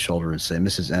Lenny's shoulder and say,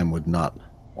 Mrs. M would not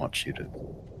want you to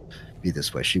be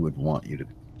this way. She would want you to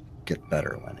get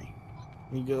better, Lenny.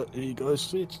 He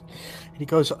goes,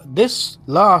 this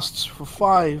lasts for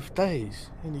 5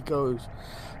 days. And he goes,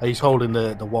 he's holding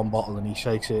the one bottle and he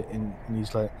shakes it and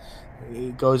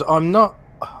he goes, I'm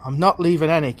not leaving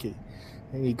Anarchy.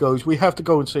 And he goes, we have to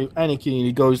go and save Anarchy. And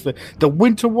he goes, the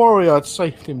Winter Warrior had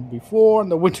saved him before, and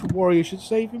the Winter Warrior should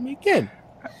save him again.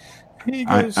 He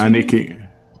goes, Anarchy.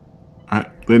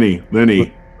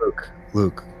 Lenny.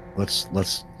 Luke, let's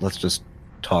just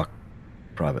talk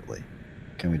privately.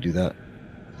 Can we do that?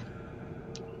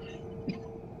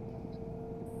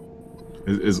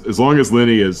 As long as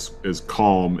Lenny is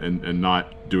calm and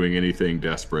not doing anything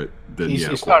desperate, then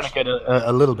he's starting to get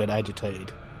a little bit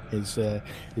agitated. It's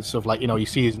sort of you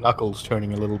see his knuckles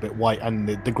turning a little bit white, and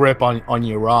the grip on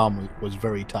your arm was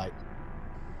very tight.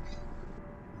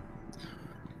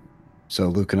 So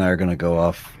Luke and I are going to go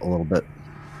off a little bit.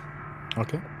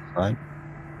 Okay. Right.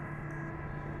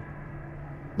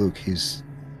 Luke, he's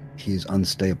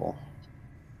unstable,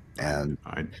 and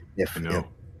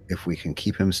if we can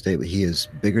keep him stable, he is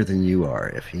bigger than you are.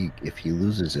 If he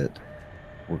loses it,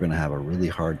 we're going to have a really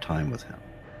hard time with him.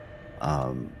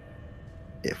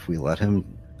 If we let him,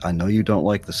 I know you don't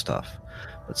like the stuff,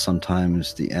 but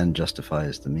sometimes the end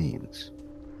justifies the means.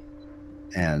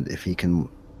 And if we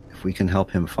can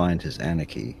help him find his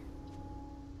Anarchy,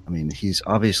 I mean, he's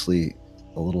obviously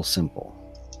a little simple.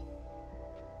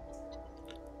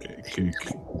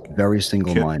 Very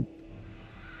single-minded.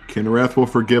 Kinnereth will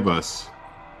forgive us.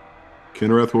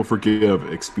 Kinnereth will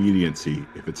forgive expediency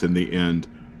if it's in the end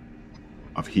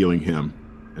of healing him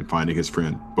and finding his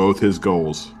friend. Both his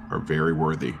goals are very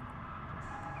worthy.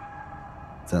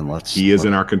 Then He is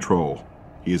in our control.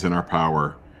 He is in our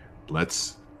power.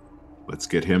 Let's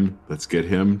get him to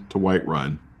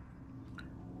Whiterun.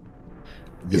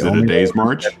 Is it a day's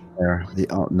march?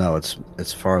 No,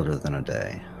 it's farther than a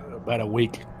day. About a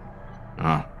week.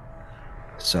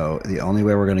 So the only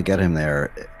way we're going to get him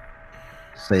there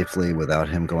safely without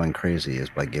him going crazy is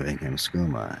by giving him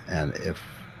skooma. And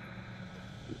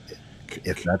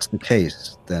if that's the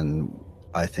case, then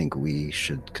I think we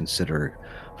should consider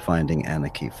finding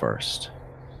Anarchy first.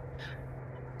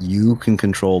 You can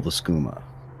control the skooma.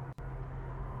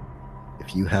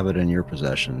 If you have it in your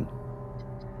possession,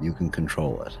 you can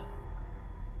control it.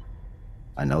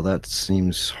 I know that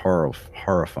seems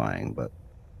horrifying, but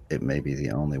it may be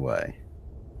the only way.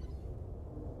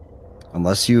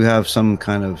 Unless you have some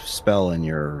kind of spell in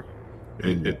your...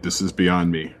 This is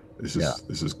beyond me. This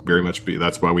is very much...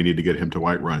 That's why we need to get him to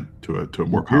Whiterun, to a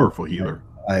more powerful healer.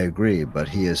 I agree, but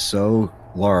he is so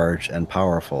large and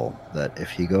powerful that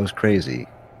if he goes crazy,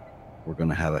 we're going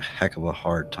to have a heck of a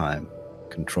hard time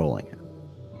controlling him.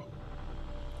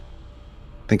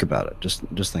 Think about it.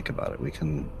 Just think about it. We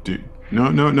can...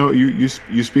 No. You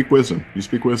speak wisdom. You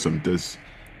speak wisdom. Does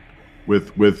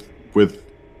with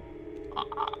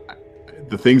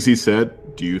the things he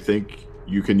said, do you think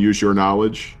you can use your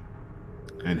knowledge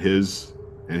and his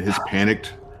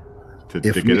panicked to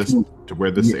get us to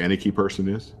where this Anarchy person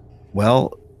is?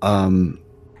 Well,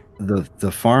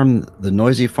 the farm, the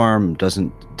noisy farm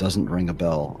doesn't ring a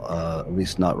bell. At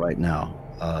least not right now.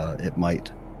 It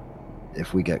might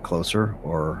if we get closer,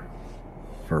 or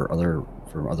for other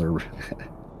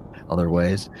other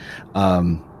ways.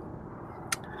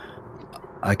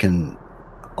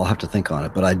 I'll have to think on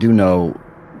it, but I do know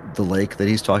the lake that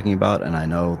he's talking about, and I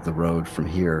know the road from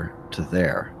here to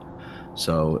there.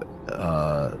 So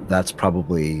that's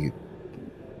probably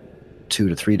 2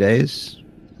 to 3 days,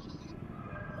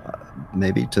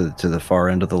 maybe to the far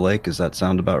end of the lake. Does that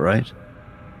sound about right?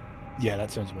 Yeah,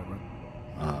 that sounds about right.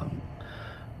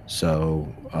 So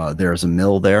there's a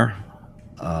mill there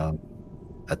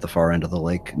at the far end of the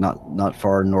lake, not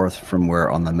far north from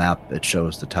where on the map it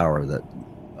shows the tower that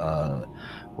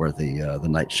where the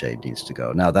Nightshade needs to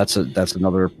go. Now that's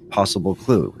another possible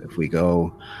clue. If we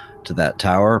go to that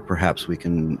tower, perhaps we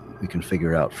can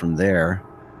figure out from there.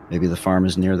 Maybe the farm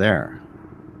is near there.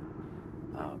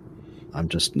 I'm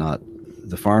just not.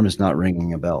 The farm is not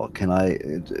ringing a bell. Can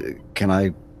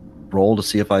I roll to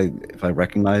see if I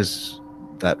recognize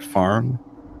that farm?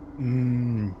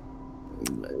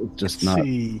 Just not.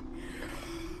 See.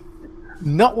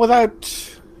 Not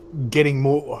without getting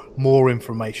more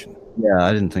information. Yeah,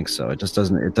 I didn't think so. It just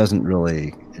doesn't. It doesn't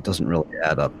really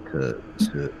add up to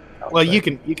Well, you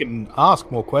can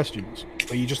ask more questions,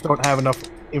 but you just don't have enough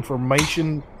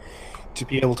information to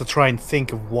be able to try and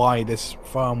think of why this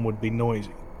farm would be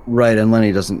noisy. Right, and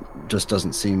Lenny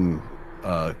doesn't seem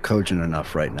cogent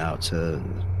enough right now to.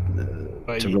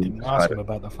 But you didn't ask him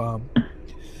about the farm.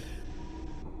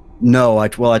 No, I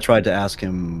tried to ask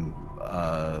him.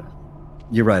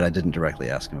 You're right. I didn't directly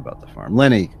ask him about the farm.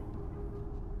 Lenny,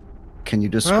 can you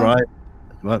describe?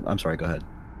 Huh? What? I'm sorry. Go ahead.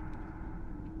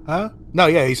 Huh? No,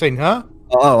 yeah, he's saying, huh?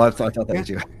 Oh, I thought that was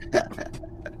you.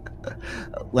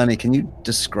 Lenny, can you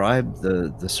describe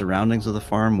the surroundings of the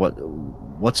farm?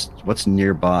 What's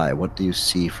nearby? What do you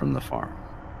see from the farm?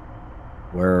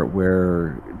 Where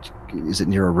is it?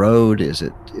 Near a road? Is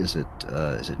it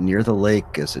near the lake?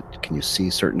 Can you see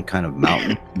certain kind of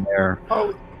mountain there?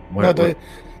 Oh,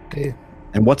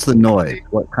 and what's the noise?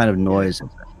 What kind of noise is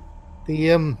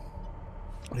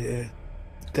it?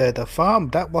 The farm,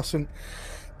 that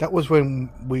was when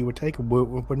we were taken.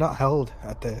 We're not held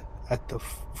at the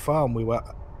farm. We were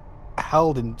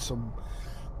held in some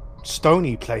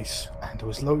stony place, and there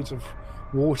was loads of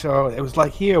water. It was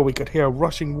like here we could hear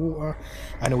rushing water,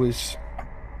 and it was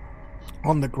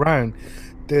on the ground.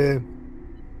 The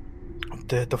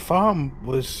farm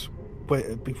was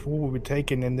before we were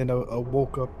taken, and then I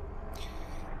woke up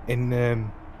in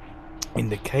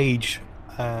the cage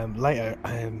later.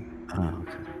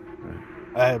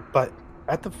 But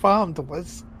at the farm there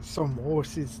was some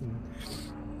horses, and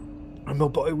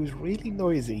but it was really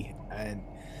noisy, and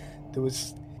there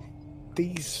was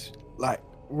these like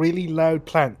really loud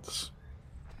plants.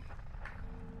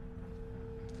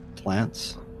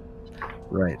 Plants.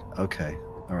 Right. Okay.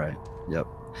 All right. Yep.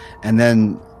 And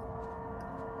then,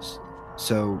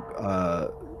 so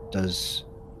does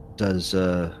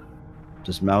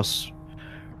Mouse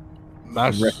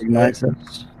recognize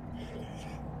us?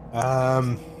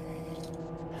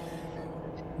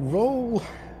 Roll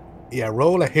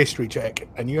a history check,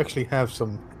 and you actually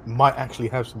might actually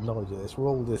have some knowledge of this.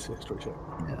 Roll this history check.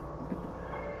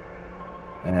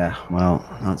 Yeah, well,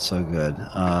 not so good.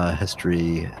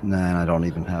 History, I don't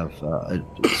even have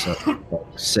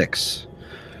six.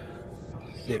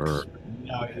 No,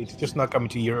 it's just not coming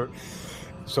to your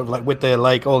sort of like with the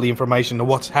like all the information of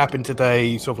what's happened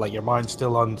today. Sort of like your mind's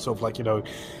still on sort of like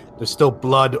there's still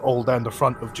blood all down the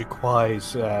front of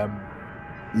Jaquai's.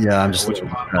 Yeah, I'm just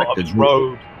distracted.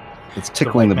 Road. It's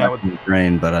tickling the back of the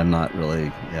brain, but I'm not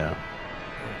really. Yeah.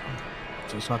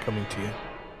 So it's not coming to you.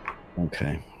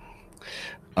 Okay.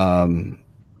 And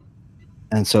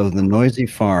so the noisy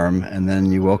farm, and then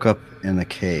you woke up in the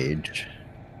cage.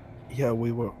 Yeah,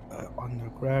 we were on the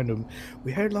ground, and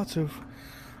we heard lots of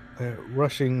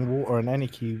rushing water, and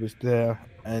Aniki was there,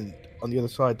 and on the other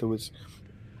side there was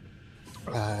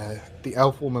the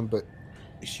elf woman, but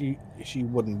she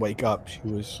wouldn't wake up. She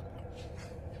was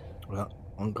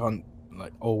unconscious,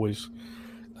 like always,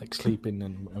 like sleeping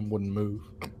and wouldn't move.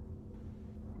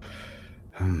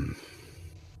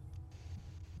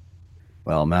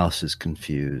 Well, Mouse is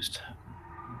confused,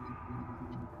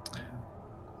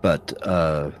 but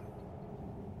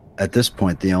at this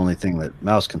point, the only thing that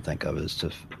Mouse can think of is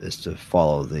to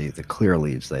follow the clear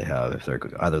leads they have. If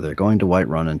they're going to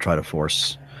Whiterun and try to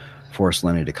force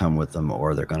Lenny to come with them,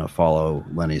 or they're going to follow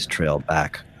Lenny's trail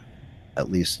back,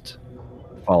 at least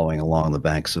following along the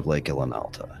banks of Lake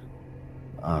Ilanalta.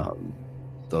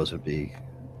 Those would be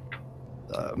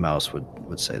Mouse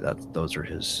would say that those are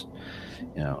his.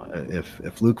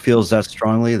 If Luke feels that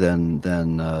strongly, then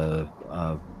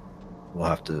we'll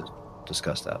have to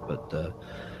discuss that. But the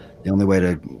only way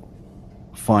to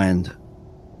find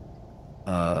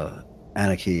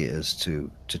Aniki is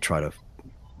to try to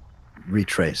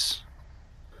retrace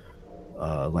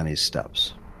Lenny's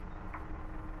steps.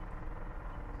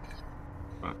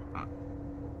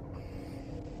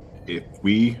 If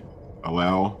we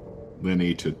allow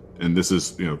Lenny to, and this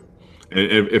is,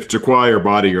 if Jaquai or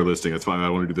Body are listening, that's fine. I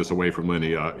want to do this away from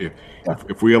Lenny.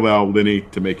 If we allow Lenny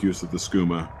to make use of the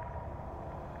skooma,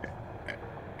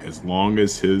 as long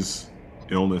as his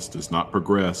illness does not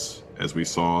progress, as we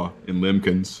saw in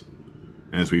Limkins,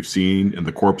 as we've seen in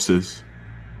the corpses,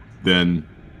 then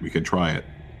we can try it.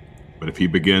 But if he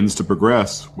begins to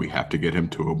progress, we have to get him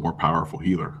to a more powerful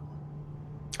healer.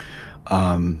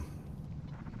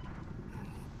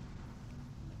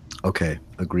 Okay,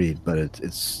 agreed. But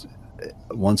it's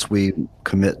once we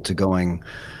commit to going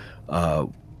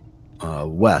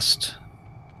west,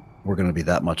 we're going to be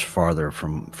that much farther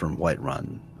from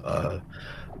Whiterun.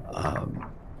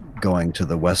 Going to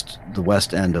the west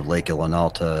end of Lake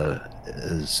Ilanalta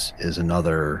is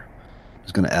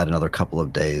going to add another couple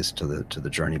of days to the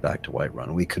journey back to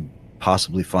Whiterun. We could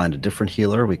possibly find a different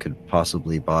healer. We could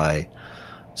possibly buy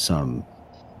some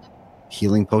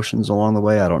healing potions along the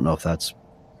way. I don't know if that's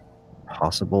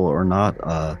possible or not.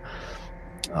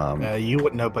 You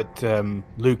wouldn't know, but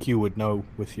Luke, you would know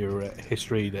with your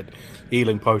history that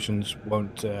healing potions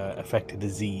won't affect a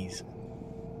disease.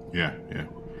 Yeah.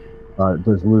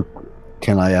 Does Luke?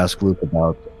 Can I ask Luke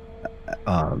about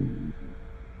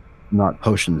not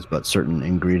potions, but certain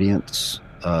ingredients?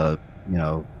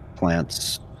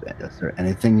 Plants. Is there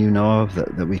anything you know of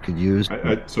that we could use?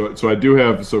 So I do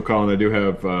have. So Colin, I do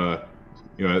have.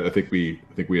 I think we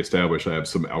established I have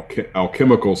some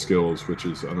alchemical skills, which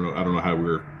is I don't know how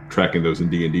we're tracking those in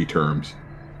D&D terms.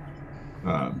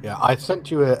 Yeah, I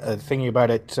sent you a thingy about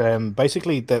it.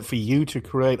 Basically, that for you to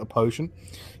create a potion,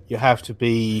 you have to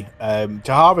be to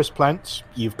harvest plants.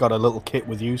 You've got a little kit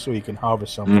with you, so you can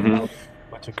harvest something. Mm-hmm.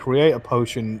 But to create a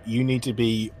potion, you need to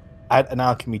be at an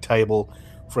alchemy table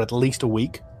for at least a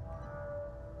week,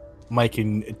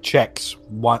 making checks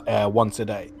once a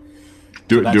day.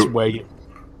 Where you.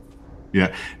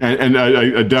 Yeah, and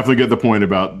I definitely get the point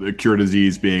about the cure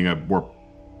disease being a more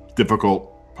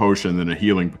difficult potion than a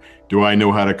healing. Do I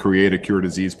know how to create a cure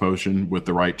disease potion with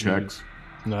the right checks?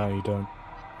 No, you don't.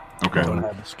 Okay. You don't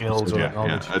have the skills or the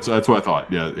knowledge. Yeah, that's what I thought.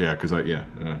 Yeah, because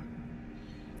and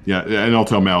I'll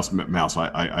tell Mouse,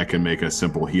 I can make a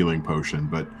simple healing potion,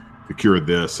 but to cure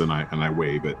this, and I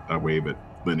wave it,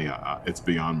 Lenny, it's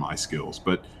beyond my skills.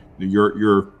 But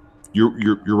you're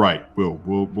right.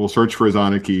 We'll search for his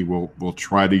Aniki. We'll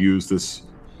try to use this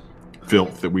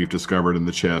filth that we've discovered in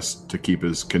the chest to keep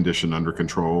his condition under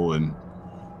control. And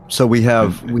So we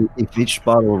have if each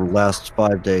bottle lasts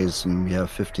 5 days, and we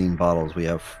have 15 bottles. We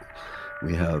have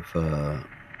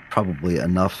probably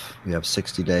enough. We have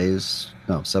 60 days.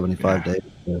 No, 75 days.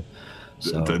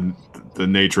 So the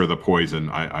nature of the poison,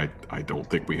 I don't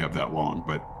think we have that long,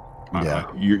 but Yeah.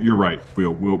 you're right.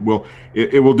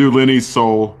 It will do Lenny's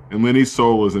soul, and Lenny's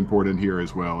soul is important here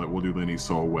as well. It will do Lenny's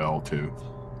soul well to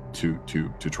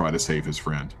try to save his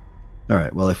friend. all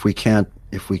right. Well, if we can't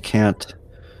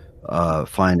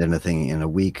find anything in a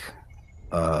week,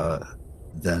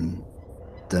 then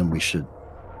we should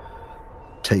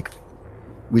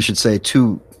say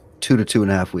two to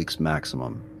 2.5 weeks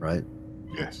maximum, right?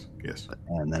 Yes.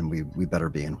 And then we better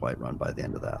be in Whiterun by the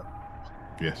end of that.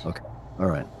 Yes. Okay. All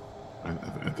right.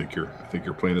 I think your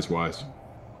plan is wise.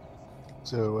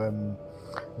 So,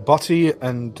 Botti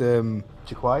and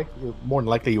Jaquai, more than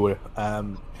likely you were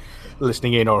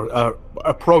listening in or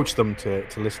approached them to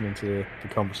listen into the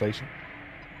conversation.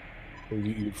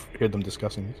 You've heard them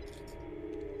discussing this.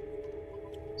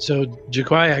 So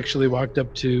Jaquai actually walked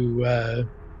up to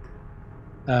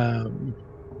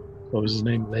what was his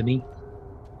name?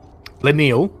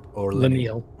 Lenneal or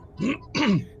Lenneal.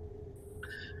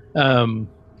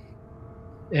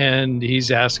 And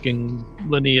he's asking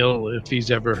Lenneal if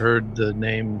he's ever heard the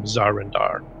name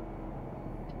Zarindar.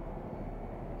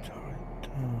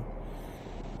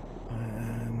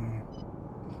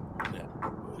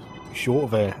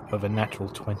 Short of a natural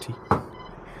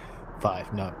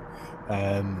 25, no.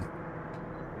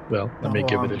 Well, let me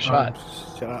give it a shot.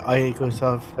 I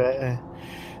have.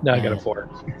 No, I got a 4.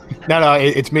 No,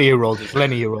 it's me who rolls. It's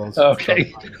Lenny who rolls. Okay.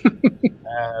 He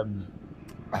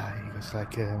was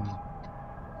like,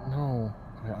 no,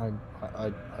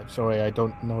 I'm sorry, I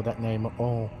don't know that name at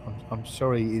all. I'm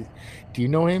sorry. Do you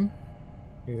know him?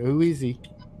 Who is he?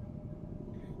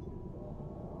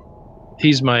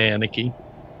 He's my Anarchy.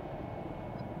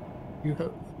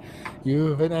 You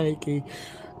have an Anarchy.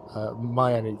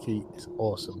 My Anarchy is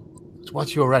awesome. So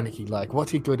what's your Anarchy like?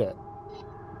 What's he good at?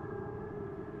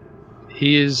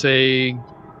 He is a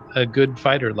good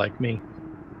fighter like me.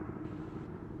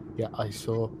 Yeah, I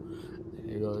saw.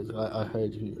 He goes, I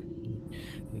heard you.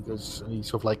 He goes, he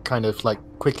sort of like kind of like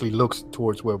quickly looks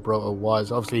towards where Broto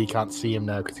was. Obviously, he can't see him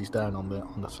now because he's down on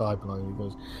the sideline.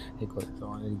 He goes,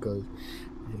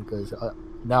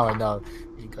 now I know.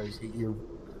 He goes, you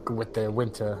with the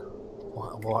winter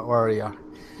warrior. He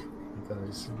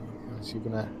goes, you're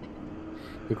gonna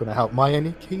help my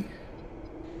Anarchy?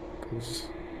 Because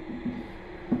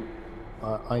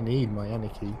I need my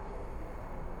Anarchy.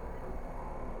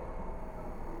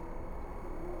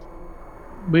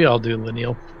 We all do,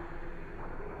 Lenneal.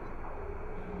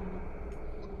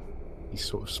 He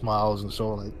sort of smiles and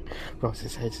sort of like rubs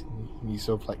his head. He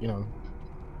sort of like, he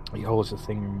holds the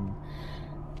thing and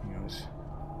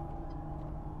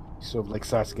he sort of like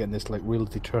starts getting this like real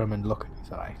determined look in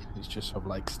his eye. He's just sort of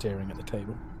like staring at the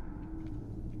table.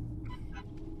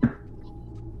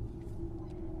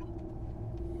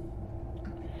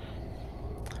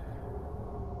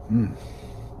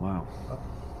 Wow.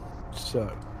 So,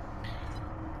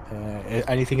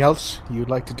 anything else you'd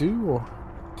like to do or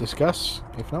discuss?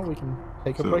 If not, we can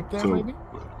take a break there, maybe.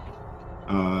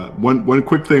 One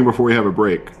quick thing before we have a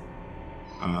break.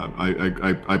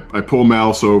 I pull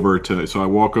Mouse over to. So I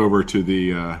walk over to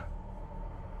the.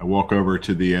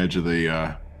 Edge of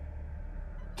the.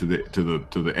 To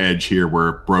the edge here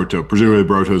where presumably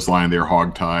Broto's lying there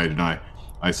hogtied, and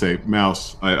I say,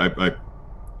 Mouse,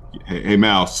 hey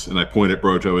Mouse, and I point at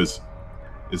Broto. Is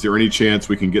there any chance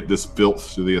we can get this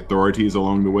filth to the authorities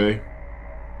along the way?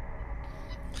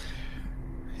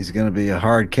 He's going to be a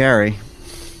hard carry.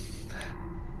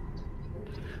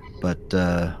 But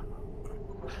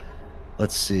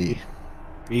let's see.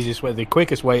 Easiest way, the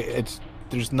quickest way.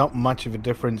 There's not much of a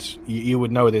difference. You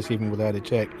would know this even without a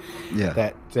check. Yeah.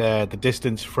 That the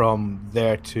distance from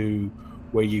there to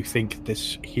where you think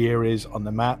this here is on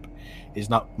the map is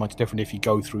not much different if you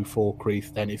go through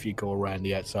Falkreath than if you go around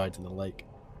the outsides of the lake.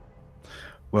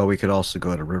 Well, we could also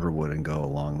go to Riverwood and go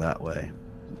along that way.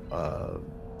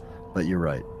 But you're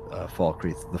right. The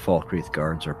Falkreath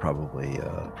guards are probably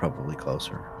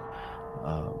closer.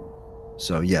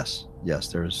 So yes,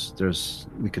 there's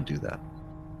we could do that.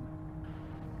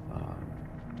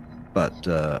 But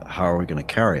how are we going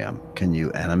to carry him? Can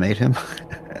you animate him?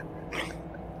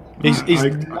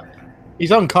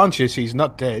 He's unconscious. He's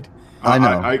not dead. I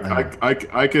know.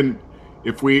 I can.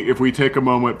 If we take a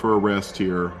moment for a rest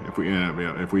here, if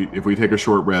we take a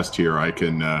short rest here, I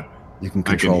can. You can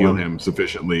I can heal him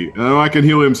sufficiently. I can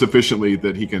heal him sufficiently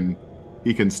that he can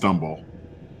stumble.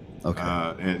 Okay.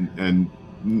 And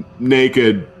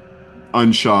naked,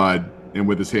 unshod, and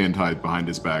with his hand tied behind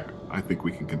his back, I think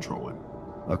we can control him.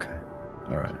 Okay.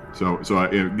 All right. So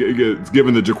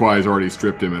given that Jaquai has already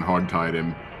stripped him and hogtied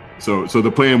him, so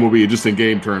the plan will be, just in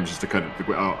game terms, just to cut it.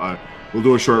 We'll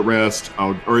do a short rest.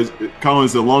 Colin,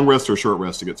 is it a long rest or a short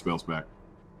rest to get spells back?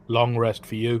 Long rest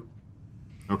for you.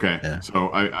 Okay. Yeah.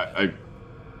 So I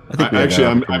think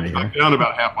I'm down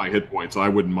about half my hit points, so I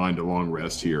wouldn't mind a long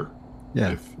rest here.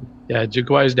 Yeah. Yeah,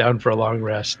 Jaguar's down for a long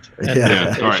rest.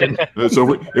 Yeah. All right.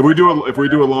 So if we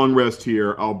do a long rest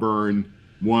here, I'll burn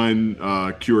one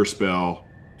cure spell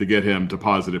to get him to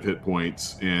positive hit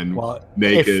points and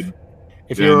naked.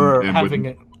 If you're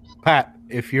having Pat,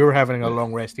 if you're having a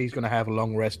long rest, he's going to have a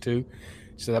long rest too.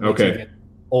 So that means he get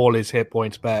all his hit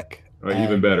points back.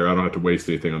 Even better. I don't have to waste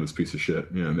anything on this piece of shit.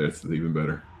 Yeah, that's even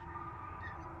better.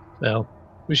 Well,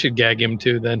 we should gag him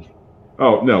too then.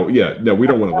 Oh, no. Yeah. No, we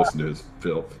don't want to listen to his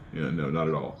filth. Yeah, no, not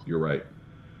at all. You're right.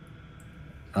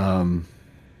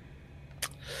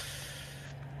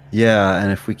 Yeah,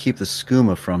 and if we keep the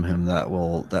skooma from him, that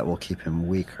will keep him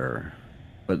weaker.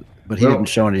 But he didn't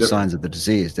show any signs of the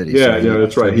disease, did he? Yeah,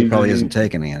 that's right. He probably isn't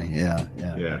taking any. Yeah.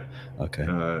 Okay.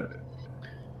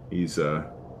 He's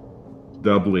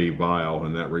doubly vile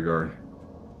in that regard.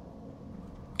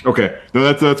 Okay,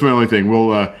 no, that's my only thing.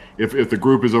 We'll if the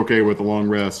group is okay with the long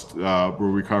rest, we'll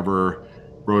recover.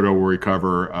 Brodo will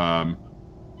recover.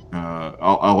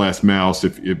 I'll ask Mouse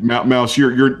if Mouse,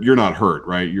 you're not hurt,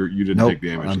 right? You didn't take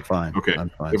damage. I'm fine. Okay,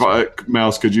 I'm fine.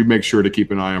 Mouse, could you make sure to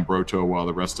keep an eye on Broto while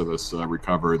the rest of us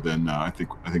recover? Then I think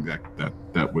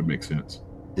that would make sense.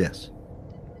 Yes,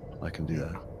 I can do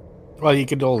that. Well, you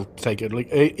could all take it,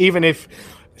 even if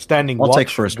standing. I'll take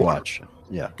first watch.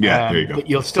 Yeah. There you go.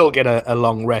 You'll still get a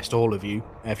long rest, all of you,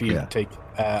 if you take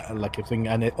like a thing,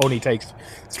 and it only takes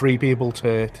 3 people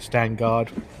to stand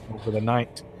guard over the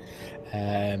night.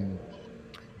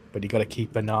 But you got to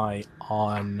keep an eye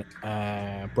on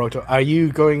Broto. Are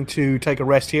you going to take a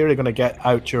rest here? Are you going to get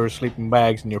out your sleeping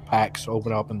bags and your packs,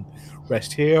 open up and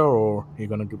rest here, or are you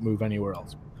going to move anywhere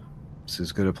else? It's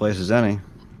as good a place as any.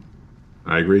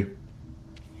 I agree.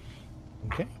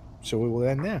 Okay, so we will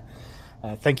end there.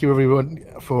 Thank you, everyone,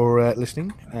 for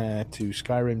listening to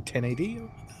Skyrim 10AD.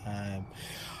 And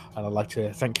I'd like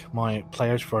to thank my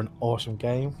players for an awesome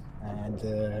game.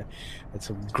 And it's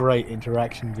a great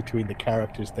interaction between the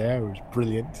characters there. It was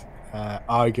brilliant.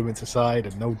 Arguments aside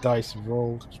and no dice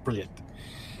involved. It was brilliant.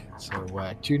 So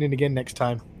tune in again next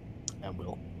time, and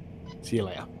we'll see you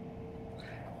later.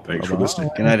 Thanks for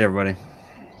listening. Good night, everybody.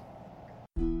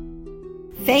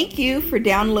 Thank you for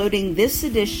downloading this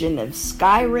edition of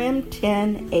Skyrim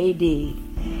 10AD.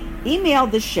 Email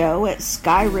the show at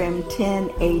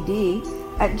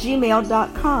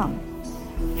skyrim10ad@gmail.com.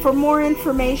 For more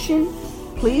information,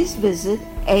 please visit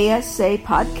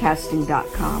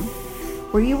asapodcasting.com,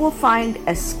 where you will find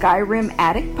a Skyrim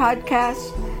Addict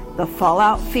podcast, the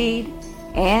Fallout feed,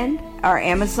 and our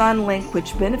Amazon link,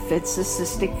 which benefits the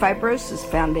Cystic Fibrosis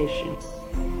Foundation.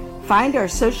 Find our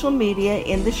social media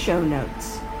in the show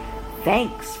notes.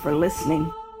 Thanks for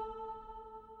listening.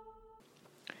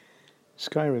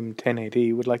 Skyrim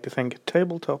 10AD would like to thank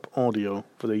Tabletop Audio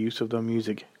for the use of their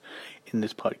music in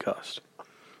this podcast.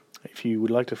 If you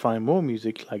would like to find more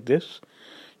music like this,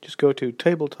 just go to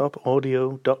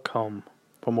tabletopaudio.com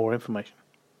for more information.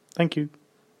 Thank you.